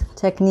this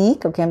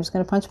technique. Okay, I'm just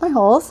going to punch my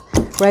holes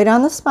right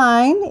on the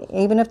spine.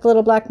 Even if the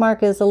little black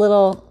mark is a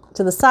little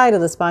to the side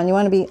of the spine, you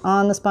want to be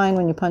on the spine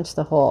when you punch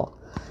the hole.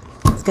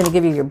 It's going to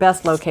give you your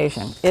best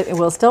location. It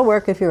will still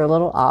work if you're a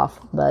little off,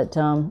 but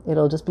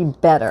it'll just be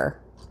better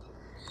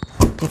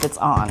if it's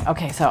on.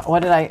 Okay, so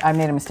what did I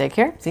made a mistake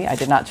here. See, I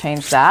did not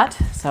change that.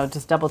 So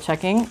just double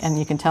checking, and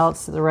you can tell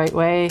it's the right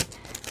way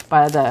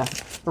by the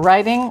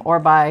writing or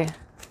by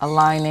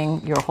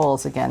aligning your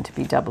holes again to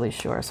be doubly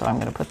sure. So I'm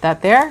going to put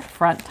that there,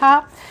 front,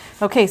 top.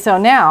 Okay, so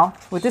now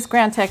with this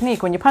grand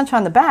technique, when you punch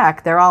on the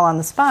back, they're all on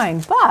the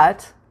spine,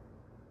 but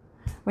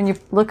when you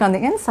look on the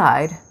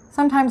inside,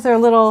 sometimes they're a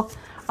little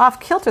off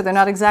kilter. They're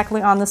not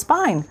exactly on the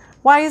spine.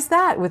 Why is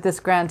that with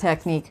this grand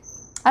technique?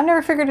 I've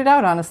never figured it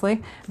out,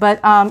 honestly. But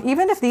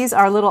even if these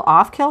are a little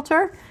off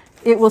kilter,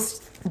 it will,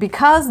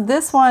 because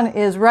this one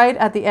is right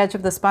at the edge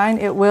of the spine,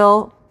 it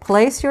will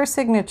place your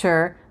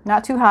signature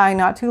not too high,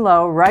 not too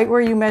low, right where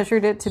you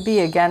measured it to be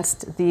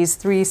against these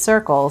 3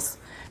 circles,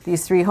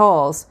 these 3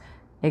 holes,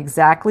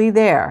 exactly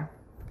there.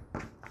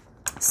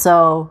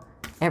 So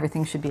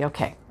everything should be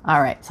okay.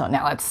 All right, so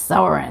now let's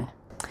sew her in.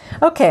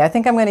 Okay, I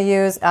think I'm going to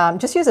use,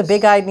 just use a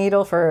big-eyed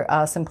needle for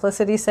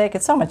simplicity's sake.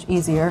 It's so much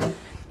easier.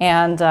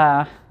 And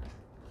then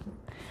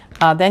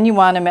you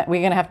want to,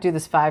 we're going to have to do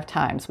this 5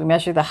 times. We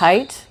measure the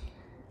height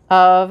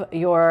of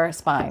your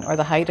spine or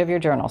the height of your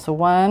journal. So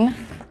 1,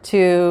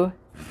 2,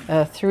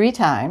 3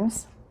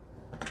 times.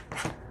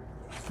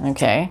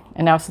 Okay,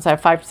 and now since I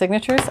have 5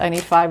 signatures, I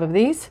need 5 of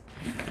these.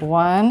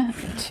 1,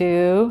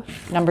 2,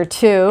 number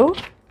 2.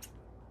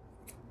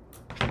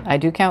 I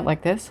do count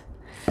like this.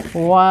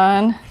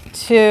 1,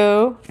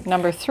 2,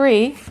 number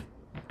 3.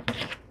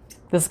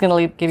 This is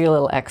going to give you a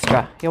little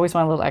extra. You always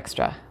want a little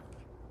extra.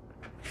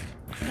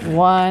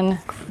 1,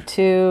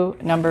 2,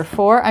 number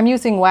 4. I'm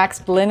using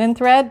waxed linen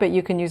thread, but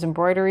you can use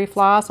embroidery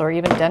floss or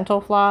even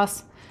dental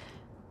floss.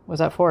 Was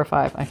that 4 or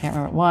 5? I can't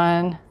remember.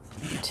 1,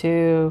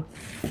 2,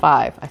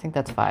 5. I think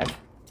that's 5.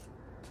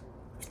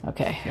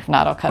 Okay, if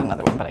not, I'll cut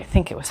another one, but I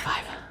think it was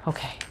 5.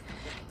 Okay.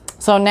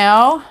 So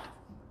now,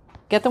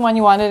 get the one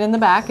you wanted in the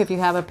back if you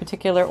have a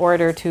particular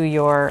order to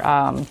your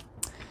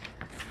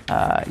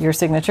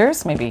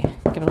signatures. Maybe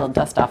give it a little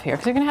dust off here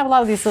because you're going to have a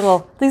lot of these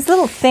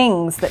little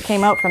things that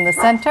came out from the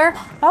center.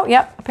 Oh,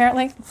 yep,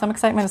 apparently some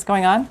excitement is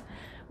going on.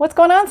 What's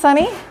going on,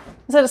 Sonny?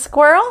 Is it a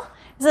squirrel?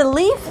 Is it a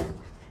leaf?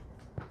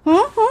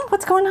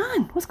 What's going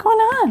on? What's going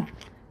on?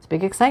 It's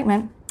big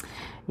excitement.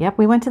 Yep,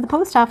 we went to the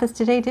post office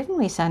today, didn't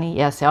we, Sonny?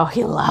 Yes. Oh,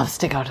 he loves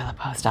to go to the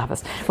post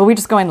office. But we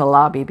just go in the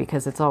lobby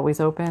because it's always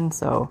open.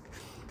 So,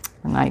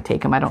 and I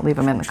take him. I don't leave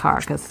him in the car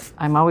because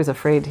I'm always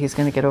afraid he's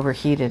going to get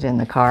overheated in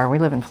the car. We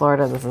live in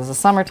Florida. This is the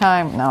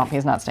summertime. No,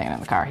 he's not staying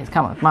in the car. He's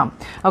coming with Mom.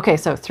 Okay,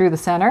 so through the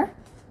center,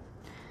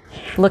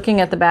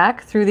 looking at the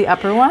back, through the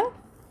upper one,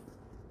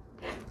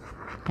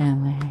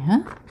 and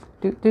then,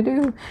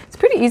 It's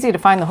pretty easy to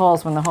find the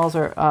holes when the holes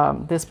are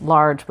this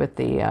large with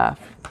the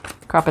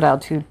crocodile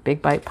tooth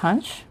big bite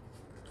punch.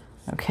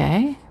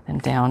 Okay, then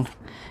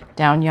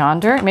down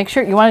yonder. Make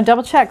sure you want to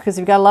double check because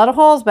you've got a lot of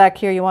holes back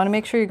here. You want to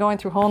make sure you're going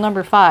through hole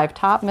number 5,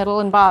 top,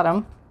 middle, and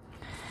bottom.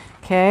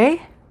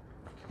 Okay,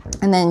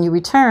 and then you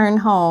return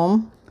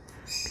home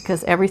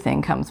because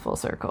everything comes full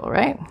circle,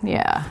 right?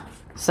 Yeah.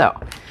 So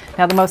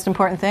now the most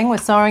important thing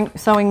with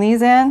sewing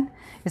these in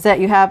is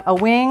that you have a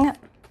wing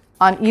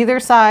on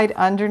either side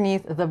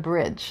underneath the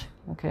bridge.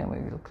 Okay, I'm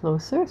going to go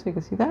closer so you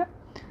can see that.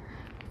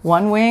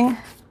 One wing,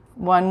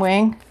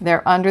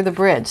 they're under the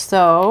bridge.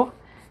 So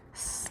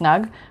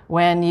snug.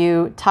 When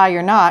you tie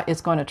your knot,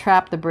 it's going to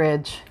trap the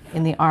bridge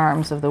in the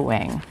arms of the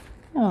wing.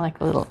 You know,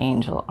 like little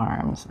angel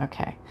arms.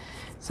 Okay,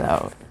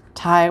 so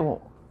tie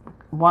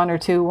one or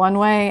two one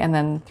way and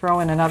then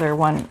throw in another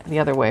one the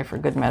other way for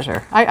good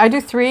measure. I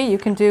do 3. You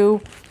can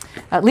do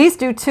at least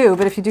do 2,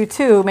 but if you do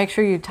 2, make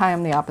sure you tie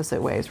them the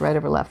opposite ways, right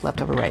over left,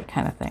 left over right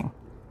kind of thing.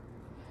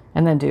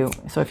 And then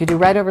so if you do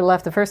right over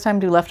left the first time,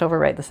 do left over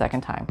right the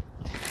second time.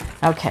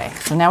 Okay,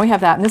 so now we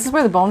have that. And this is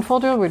where the bone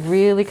folder would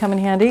really come in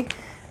handy.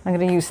 I'm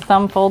going to use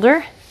thumb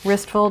folder,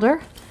 wrist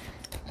folder,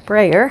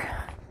 brayer.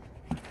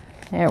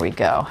 There we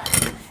go.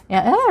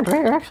 Yeah,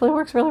 brayer actually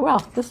works really well.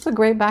 This is a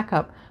great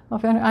backup.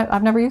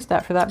 I've never used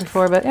that for that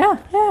before, but yeah,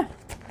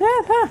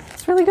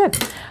 it's really good.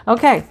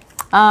 Okay.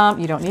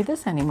 You don't need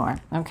this anymore.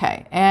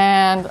 Okay,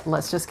 and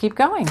let's just keep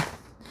going.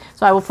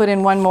 So I will put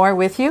in one more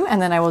with you,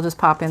 and then I will just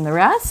pop in the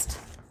rest.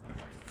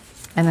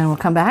 And then we'll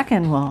come back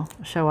and we'll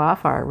show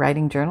off our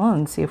writing journal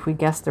and see if we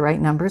guessed the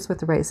right numbers with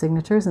the right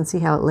signatures and see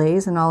how it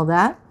lays and all of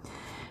that.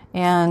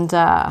 And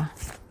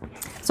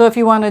so if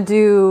you want to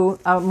do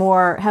a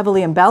more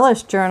heavily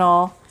embellished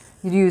journal,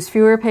 you'd use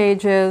fewer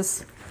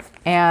pages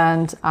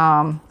and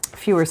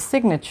fewer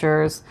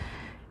signatures.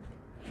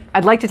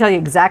 I'd like to tell you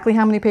exactly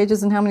how many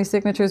pages and how many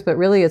signatures, but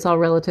really it's all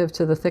relative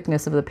to the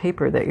thickness of the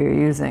paper that you're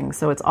using.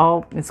 So it's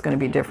going to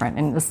be different.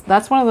 And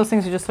that's one of those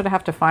things you just sort of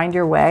have to find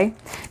your way.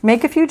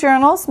 Make a few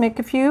journals, make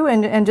a few,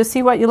 and just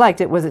see what you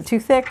liked. Was it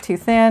too thick, too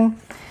thin,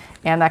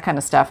 and that kind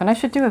of stuff. And I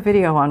should do a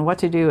video on what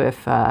to do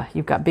if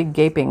you've got big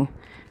gaping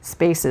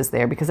spaces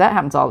there, because that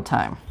happens all the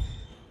time.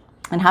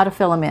 And how to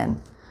fill them in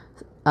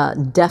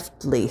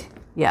deftly.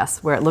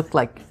 Yes, where it looks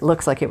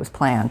like it was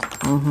planned.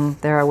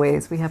 There are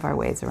ways. We have our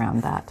ways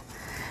around that.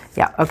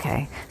 Yeah,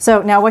 okay.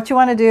 So now what you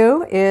want to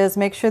do is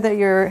make sure that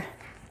your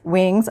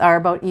wings are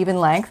about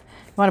even length.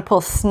 You want to pull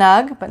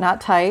snug, but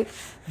not tight.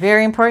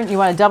 Very important. You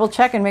want to double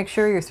check and make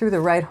sure you're through the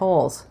right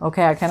holes.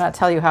 Okay, I cannot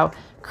tell you how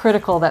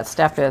critical that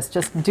step is.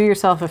 Just do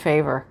yourself a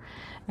favor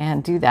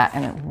and do that.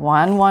 And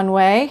one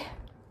way,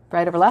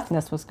 right over left, and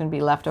this one's going to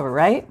be left over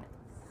right.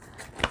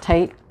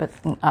 Tight, but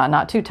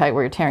not too tight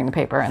where you're tearing the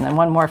paper. And then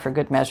one more for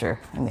good measure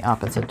in the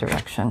opposite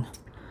direction.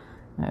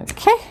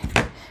 Okay.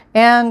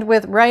 And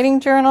with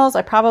writing journals,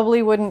 I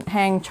probably wouldn't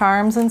hang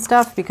charms and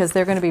stuff because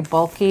they're going to be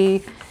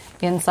bulky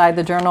inside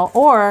the journal.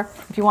 Or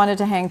if you wanted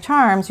to hang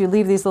charms, you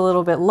leave these a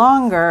little bit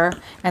longer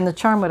and the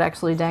charm would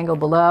actually dangle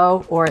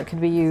below, or it could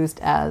be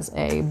used as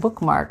a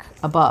bookmark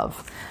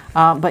above.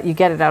 But you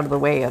get it out of the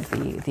way of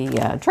the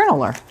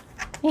journaler.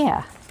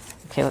 Yeah.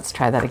 Okay, let's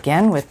try that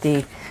again with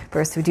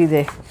first we do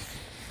the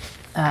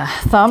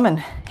thumb and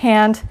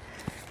hand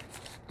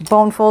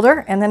bone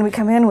folder, and then we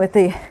come in with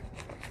the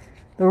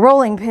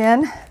rolling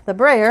pin, the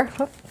brayer.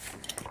 Whoop.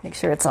 Make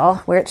sure it's all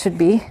where it should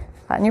be.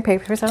 Flatten your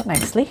papers out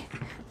nicely.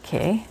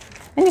 Okay.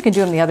 And you can do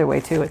them the other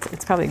way too.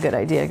 It's probably a good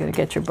idea. Going to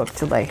get your book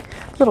to lay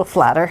a little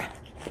flatter.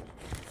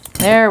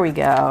 There we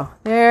go.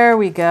 There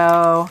we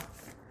go.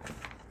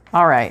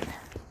 All right.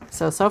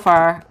 So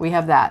far we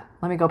have that.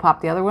 Let me go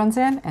pop the other ones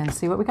in and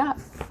see what we got.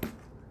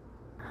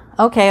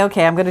 Okay.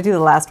 I'm going to do the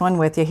last one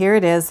with you. Here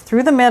it is.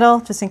 Through the middle,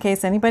 just in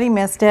case anybody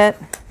missed it.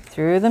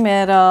 Through the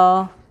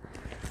middle.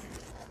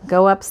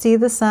 Go up, see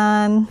the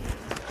sun.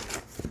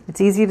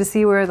 It's easy to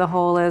see where the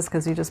hole is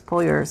because you just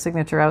pull your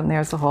signature out and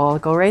there's the hole.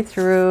 Go right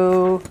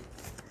through.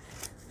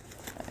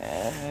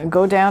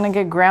 Go down and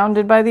get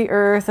grounded by the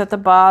earth at the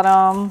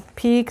bottom.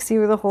 Peek, see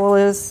where the hole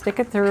is. Stick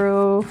it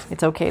through.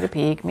 It's okay to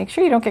peek. Make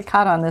sure you don't get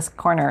caught on this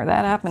corner.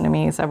 That happened to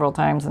me several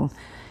times, and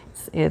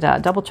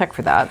double check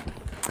for that.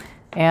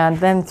 And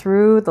then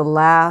through the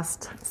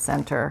last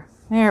center.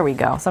 There we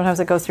go. Sometimes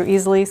it goes through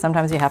easily.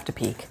 Sometimes you have to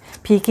peek.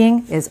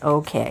 Peeking is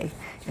okay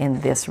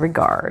in this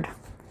regard.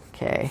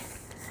 Okay,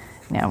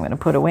 now I'm going to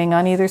put a wing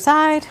on either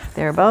side.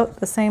 They're about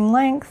the same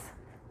length.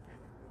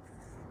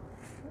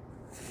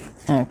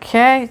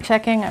 Okay,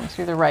 checking I'm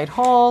through the right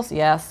holes.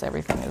 Yes,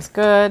 everything is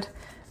good.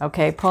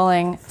 Okay,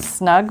 pulling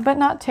snug but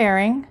not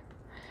tearing.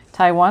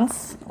 Tie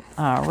once,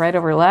 right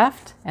over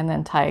left, and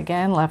then tie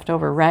again, left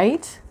over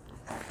right.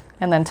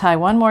 And then tie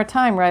one more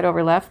time right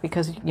over left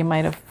because you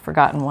might have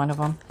forgotten one of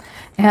them.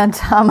 And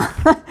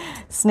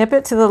snip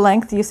it to the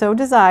length you so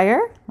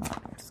desire.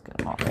 I'm just get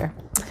them all there.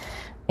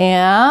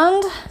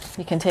 And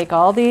you can take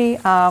all the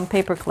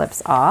paper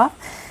clips off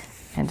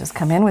and just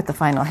come in with the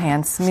final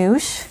hand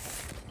smoosh.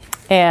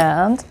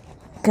 And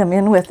come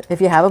in with,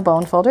 if you have a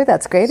bone folder,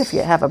 that's great. If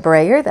you have a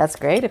brayer, that's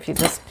great. If you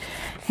just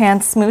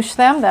hand smoosh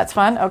them, that's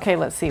fun. Okay,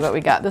 let's see what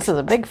we got. This is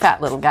a big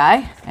fat little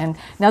guy. And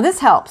now this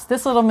helps.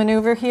 This little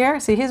maneuver here,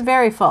 see, he's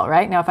very full,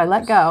 right? Now if I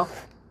let go,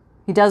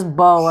 he does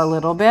bow a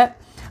little bit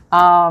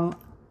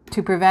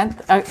to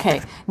prevent.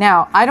 Okay,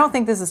 now I don't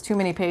think this is too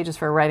many pages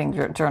for a writing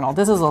journal.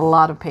 This is a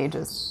lot of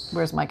pages.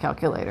 Where's my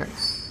calculator?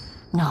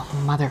 No,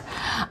 mother.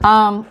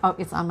 Oh,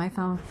 it's on my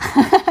phone.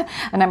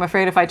 And I'm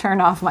afraid if I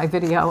turn off my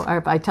video or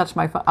if I touch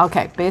my phone.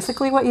 Okay,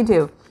 basically what you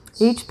do,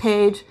 each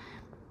page,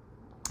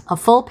 a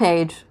full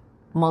page,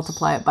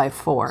 multiply it by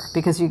 4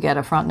 because you get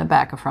a front and a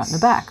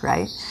back,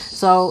 right?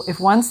 So if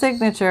one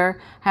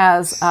signature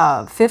has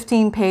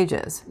 15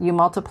 pages, you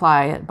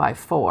multiply it by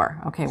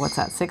 4. Okay, what's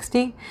that,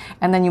 60?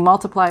 And then you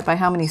multiply it by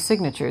how many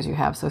signatures you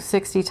have. So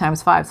 60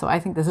 times 5. So I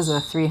think this is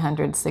a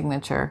 300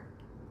 signature,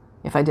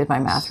 if I did my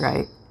math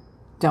right.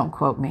 Don't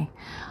quote me.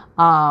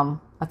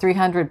 A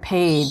 300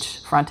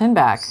 page front and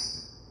back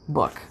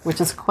book, which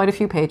is quite a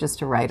few pages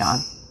to write on.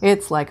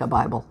 It's like a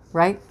Bible,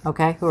 right?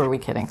 Okay, who are we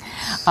kidding?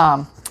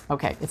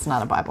 Okay, it's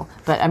not a Bible,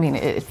 but I mean,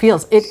 it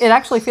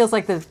actually feels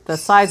like the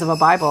size of a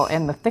Bible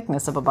and the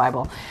thickness of a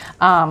Bible.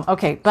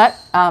 Okay, but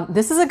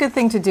this is a good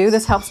thing to do.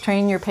 This helps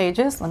train your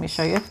pages. Let me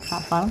show you.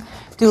 Top bottom.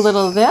 Do a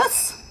little of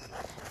this,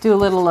 do a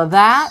little of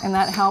that, and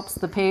that helps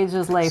the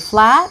pages lay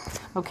flat.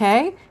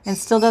 Okay, and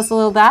still does a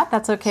little of that.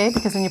 That's okay,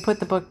 because when you put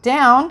the book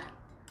down,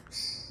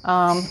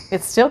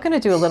 it's still going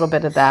to do a little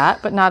bit of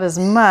that, but not as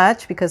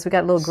much because we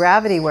got a little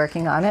gravity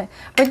working on it.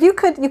 But you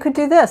could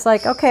do this,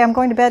 like, okay, I'm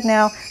going to bed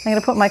now. I'm going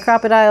to put my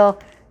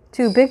Crocodile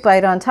 2 Big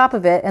Bite on top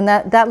of it, and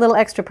that little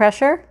extra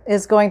pressure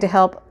is going to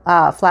help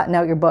flatten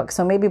out your book.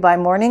 So maybe by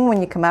morning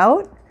when you come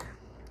out,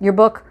 your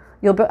book,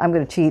 I'm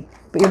going to cheat,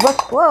 but your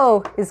book,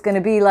 whoa, is going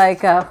to be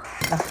like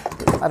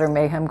utter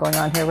mayhem going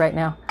on here right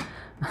now.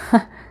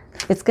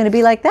 it's going to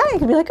be like that. You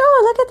can be like,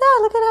 oh, look at that,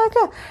 look at how it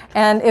goes.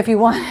 And if you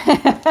want,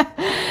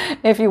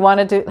 if you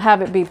wanted to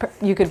have it be,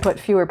 you could put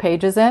fewer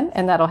pages in,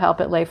 and that'll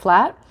help it lay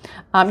flat.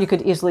 You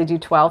could easily do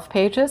 12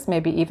 pages,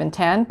 maybe even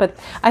 10. But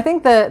I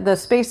think the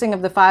spacing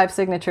of the 5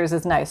 signatures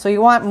is nice. So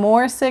you want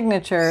more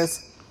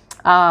signatures.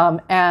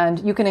 And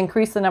you can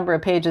increase the number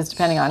of pages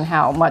depending on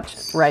how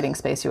much writing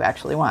space you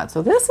actually want.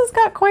 So this has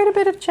got quite a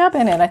bit of chub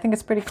in it. I think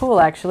it's pretty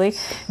cool, actually.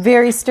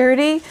 Very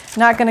sturdy,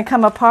 not going to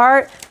come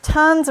apart.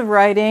 Tons of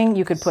writing.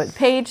 You could put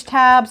page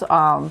tabs,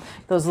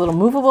 those little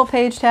movable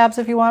page tabs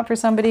if you want for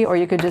somebody, or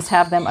you could just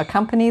have them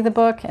accompany the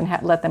book and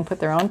let them put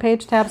their own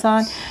page tabs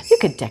on. You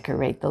could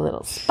decorate the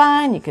little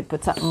spine. You could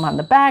put something on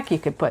the back. You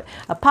could put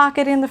a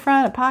pocket in the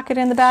front, a pocket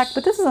in the back.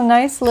 But this is a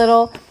nice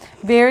little,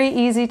 very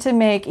easy to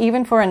make,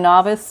 even for a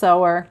novice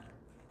sewer,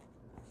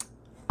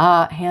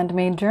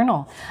 handmade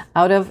journal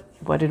out of,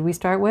 what did we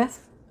start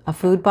with? A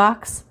food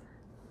box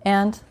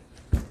and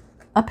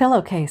a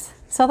pillowcase.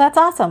 So that's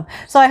awesome.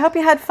 So I hope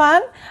you had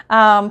fun.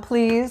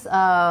 Please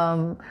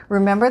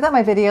remember that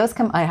my videos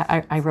come,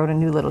 I wrote a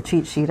new little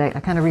cheat sheet. I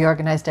kind of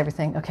reorganized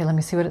everything. Okay, let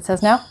me see what it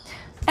says now.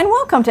 And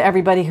welcome to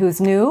everybody who's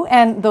new,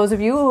 and those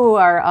of you who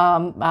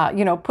are,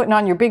 you know, putting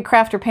on your big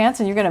crafter pants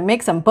and you're going to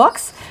make some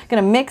books,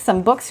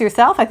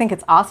 yourself. I think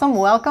it's awesome.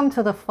 Welcome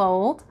to the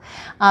fold.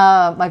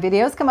 My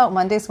videos come out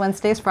Mondays,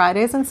 Wednesdays,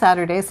 Fridays, and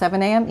Saturdays,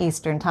 7 a.m.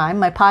 Eastern Time.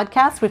 My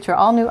podcasts, which are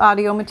all new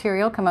audio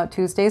material, come out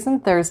Tuesdays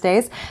and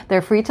Thursdays.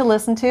 They're free to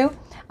listen to.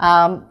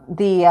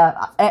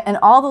 And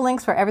all the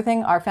links for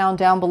everything are found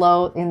down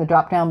below in the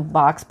drop-down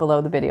box below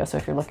the video. So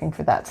if you're looking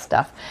for that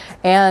stuff,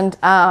 and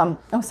oh,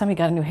 somebody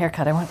got a new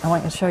haircut. I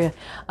want to show you.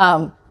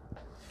 I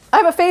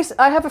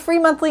have a free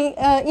monthly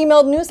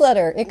emailed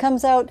newsletter. It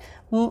comes out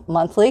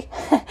monthly,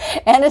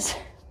 and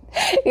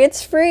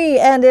it's free,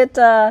 and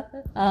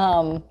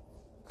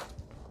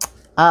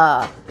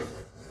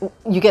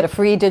you get a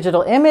free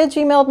digital image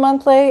emailed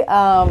monthly,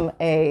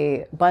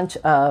 a bunch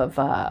of.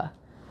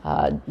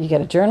 You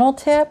get a journal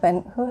tip,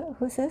 and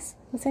who's this?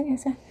 Who's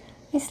that?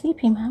 I'm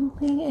sleepy, Mom.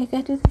 I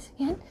gotta do this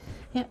again.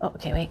 Yeah. Oh,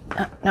 okay. Wait.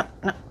 No.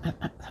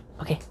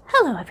 Okay.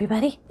 Hello,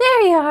 everybody.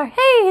 There you are.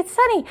 Hey, it's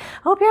Sunny.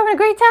 Hope you're having a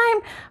great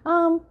time.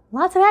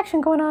 Lots of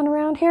action going on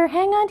around here.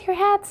 Hang on to your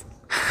hats.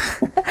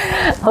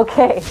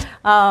 Okay.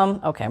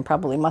 Okay. I'm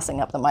probably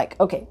mussing up the mic.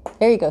 Okay.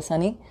 There you go,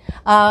 Sunny.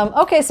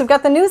 Okay. So we've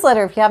got the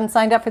newsletter. If you haven't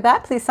signed up for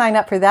that, please sign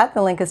up for that.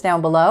 The link is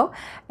down below.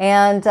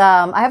 And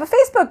I have a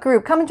Facebook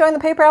group. Come and join the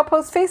Paper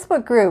Outpost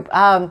Facebook group.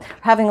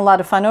 Having a lot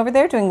of fun over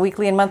there, doing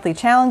weekly and monthly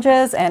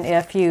challenges. And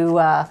if you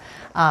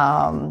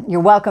you're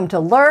welcome to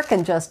lurk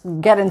and just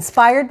get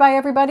inspired by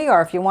everybody,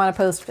 or if you want to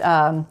post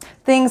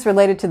things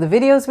related to the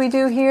videos we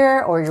do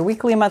here or your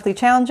weekly and monthly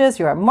challenges,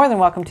 you are more than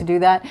welcome to do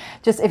that.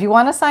 Just if you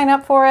want to sign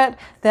up for it,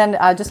 then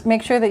just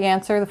make sure that you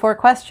answer the 4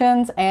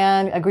 questions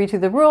and agree to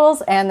the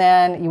rules, and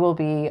then you will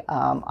be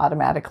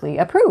automatically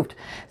approved.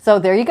 So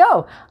there you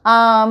go.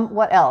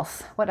 What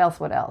else?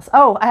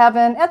 Oh, I have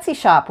an Etsy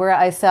shop where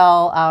I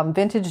sell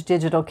vintage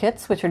digital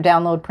kits, which are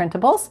download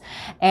printables,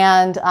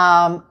 and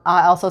I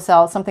also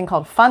sell something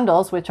called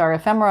fundles, which are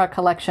ephemera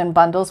collection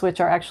bundles, which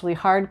are actually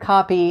hard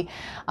copy,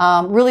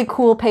 really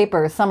cool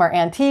papers. Some are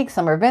antique,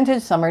 some are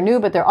vintage, some are new,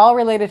 but they're all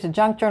related to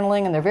junk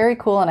journaling, and they're very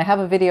cool. And I have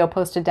a video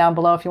posted down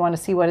below if you want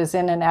to see what is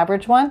in an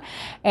average one.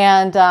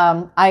 And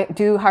I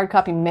do hard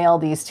copy mail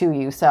these to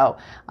you. So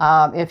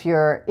if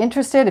you're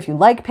interested, if you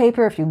like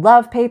paper, if you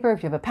love paper,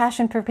 if you have a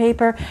passion for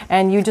paper,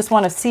 and you just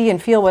want to see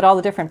and feel what all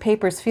the different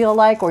papers feel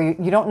like, or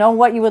you don't know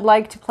what you would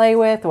like to play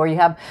with, or you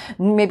have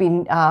maybe,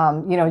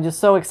 you know, just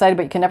so excited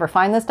but you can never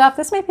find this stuff,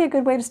 this may be a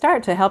good way to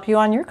start to help you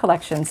on your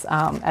collections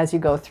as you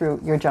go through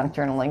your junk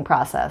journaling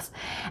process.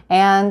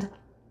 And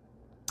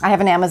I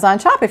have an Amazon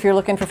shop if you're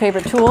looking for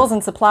favorite tools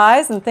and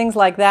supplies and things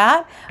like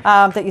that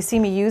that you see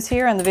me use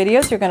here in the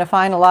videos. You're going to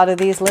find a lot of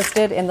these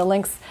listed in the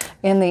links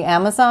in the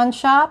Amazon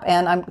shop,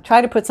 and I'm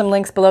trying to put some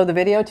links below the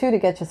video too to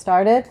get you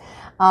started.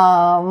 You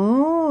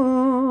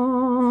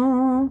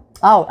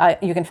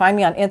can find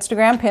me on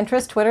Instagram,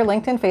 Pinterest, Twitter,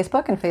 LinkedIn,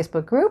 Facebook, and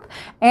Facebook group.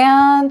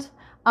 And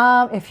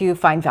if you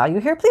find value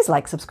here, please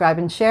like, subscribe,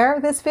 and share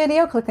this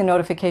video. Click the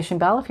notification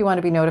bell if you want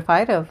to be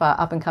notified of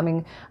up and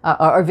coming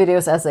or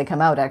videos as they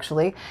come out,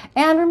 actually.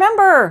 And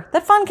remember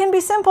that fun can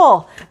be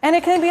simple, and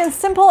it can be as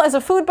simple as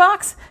a food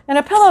box and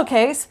a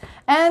pillowcase,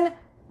 and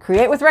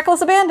create with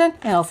reckless abandon.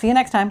 And I'll see you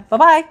next time.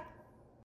 Bye-bye.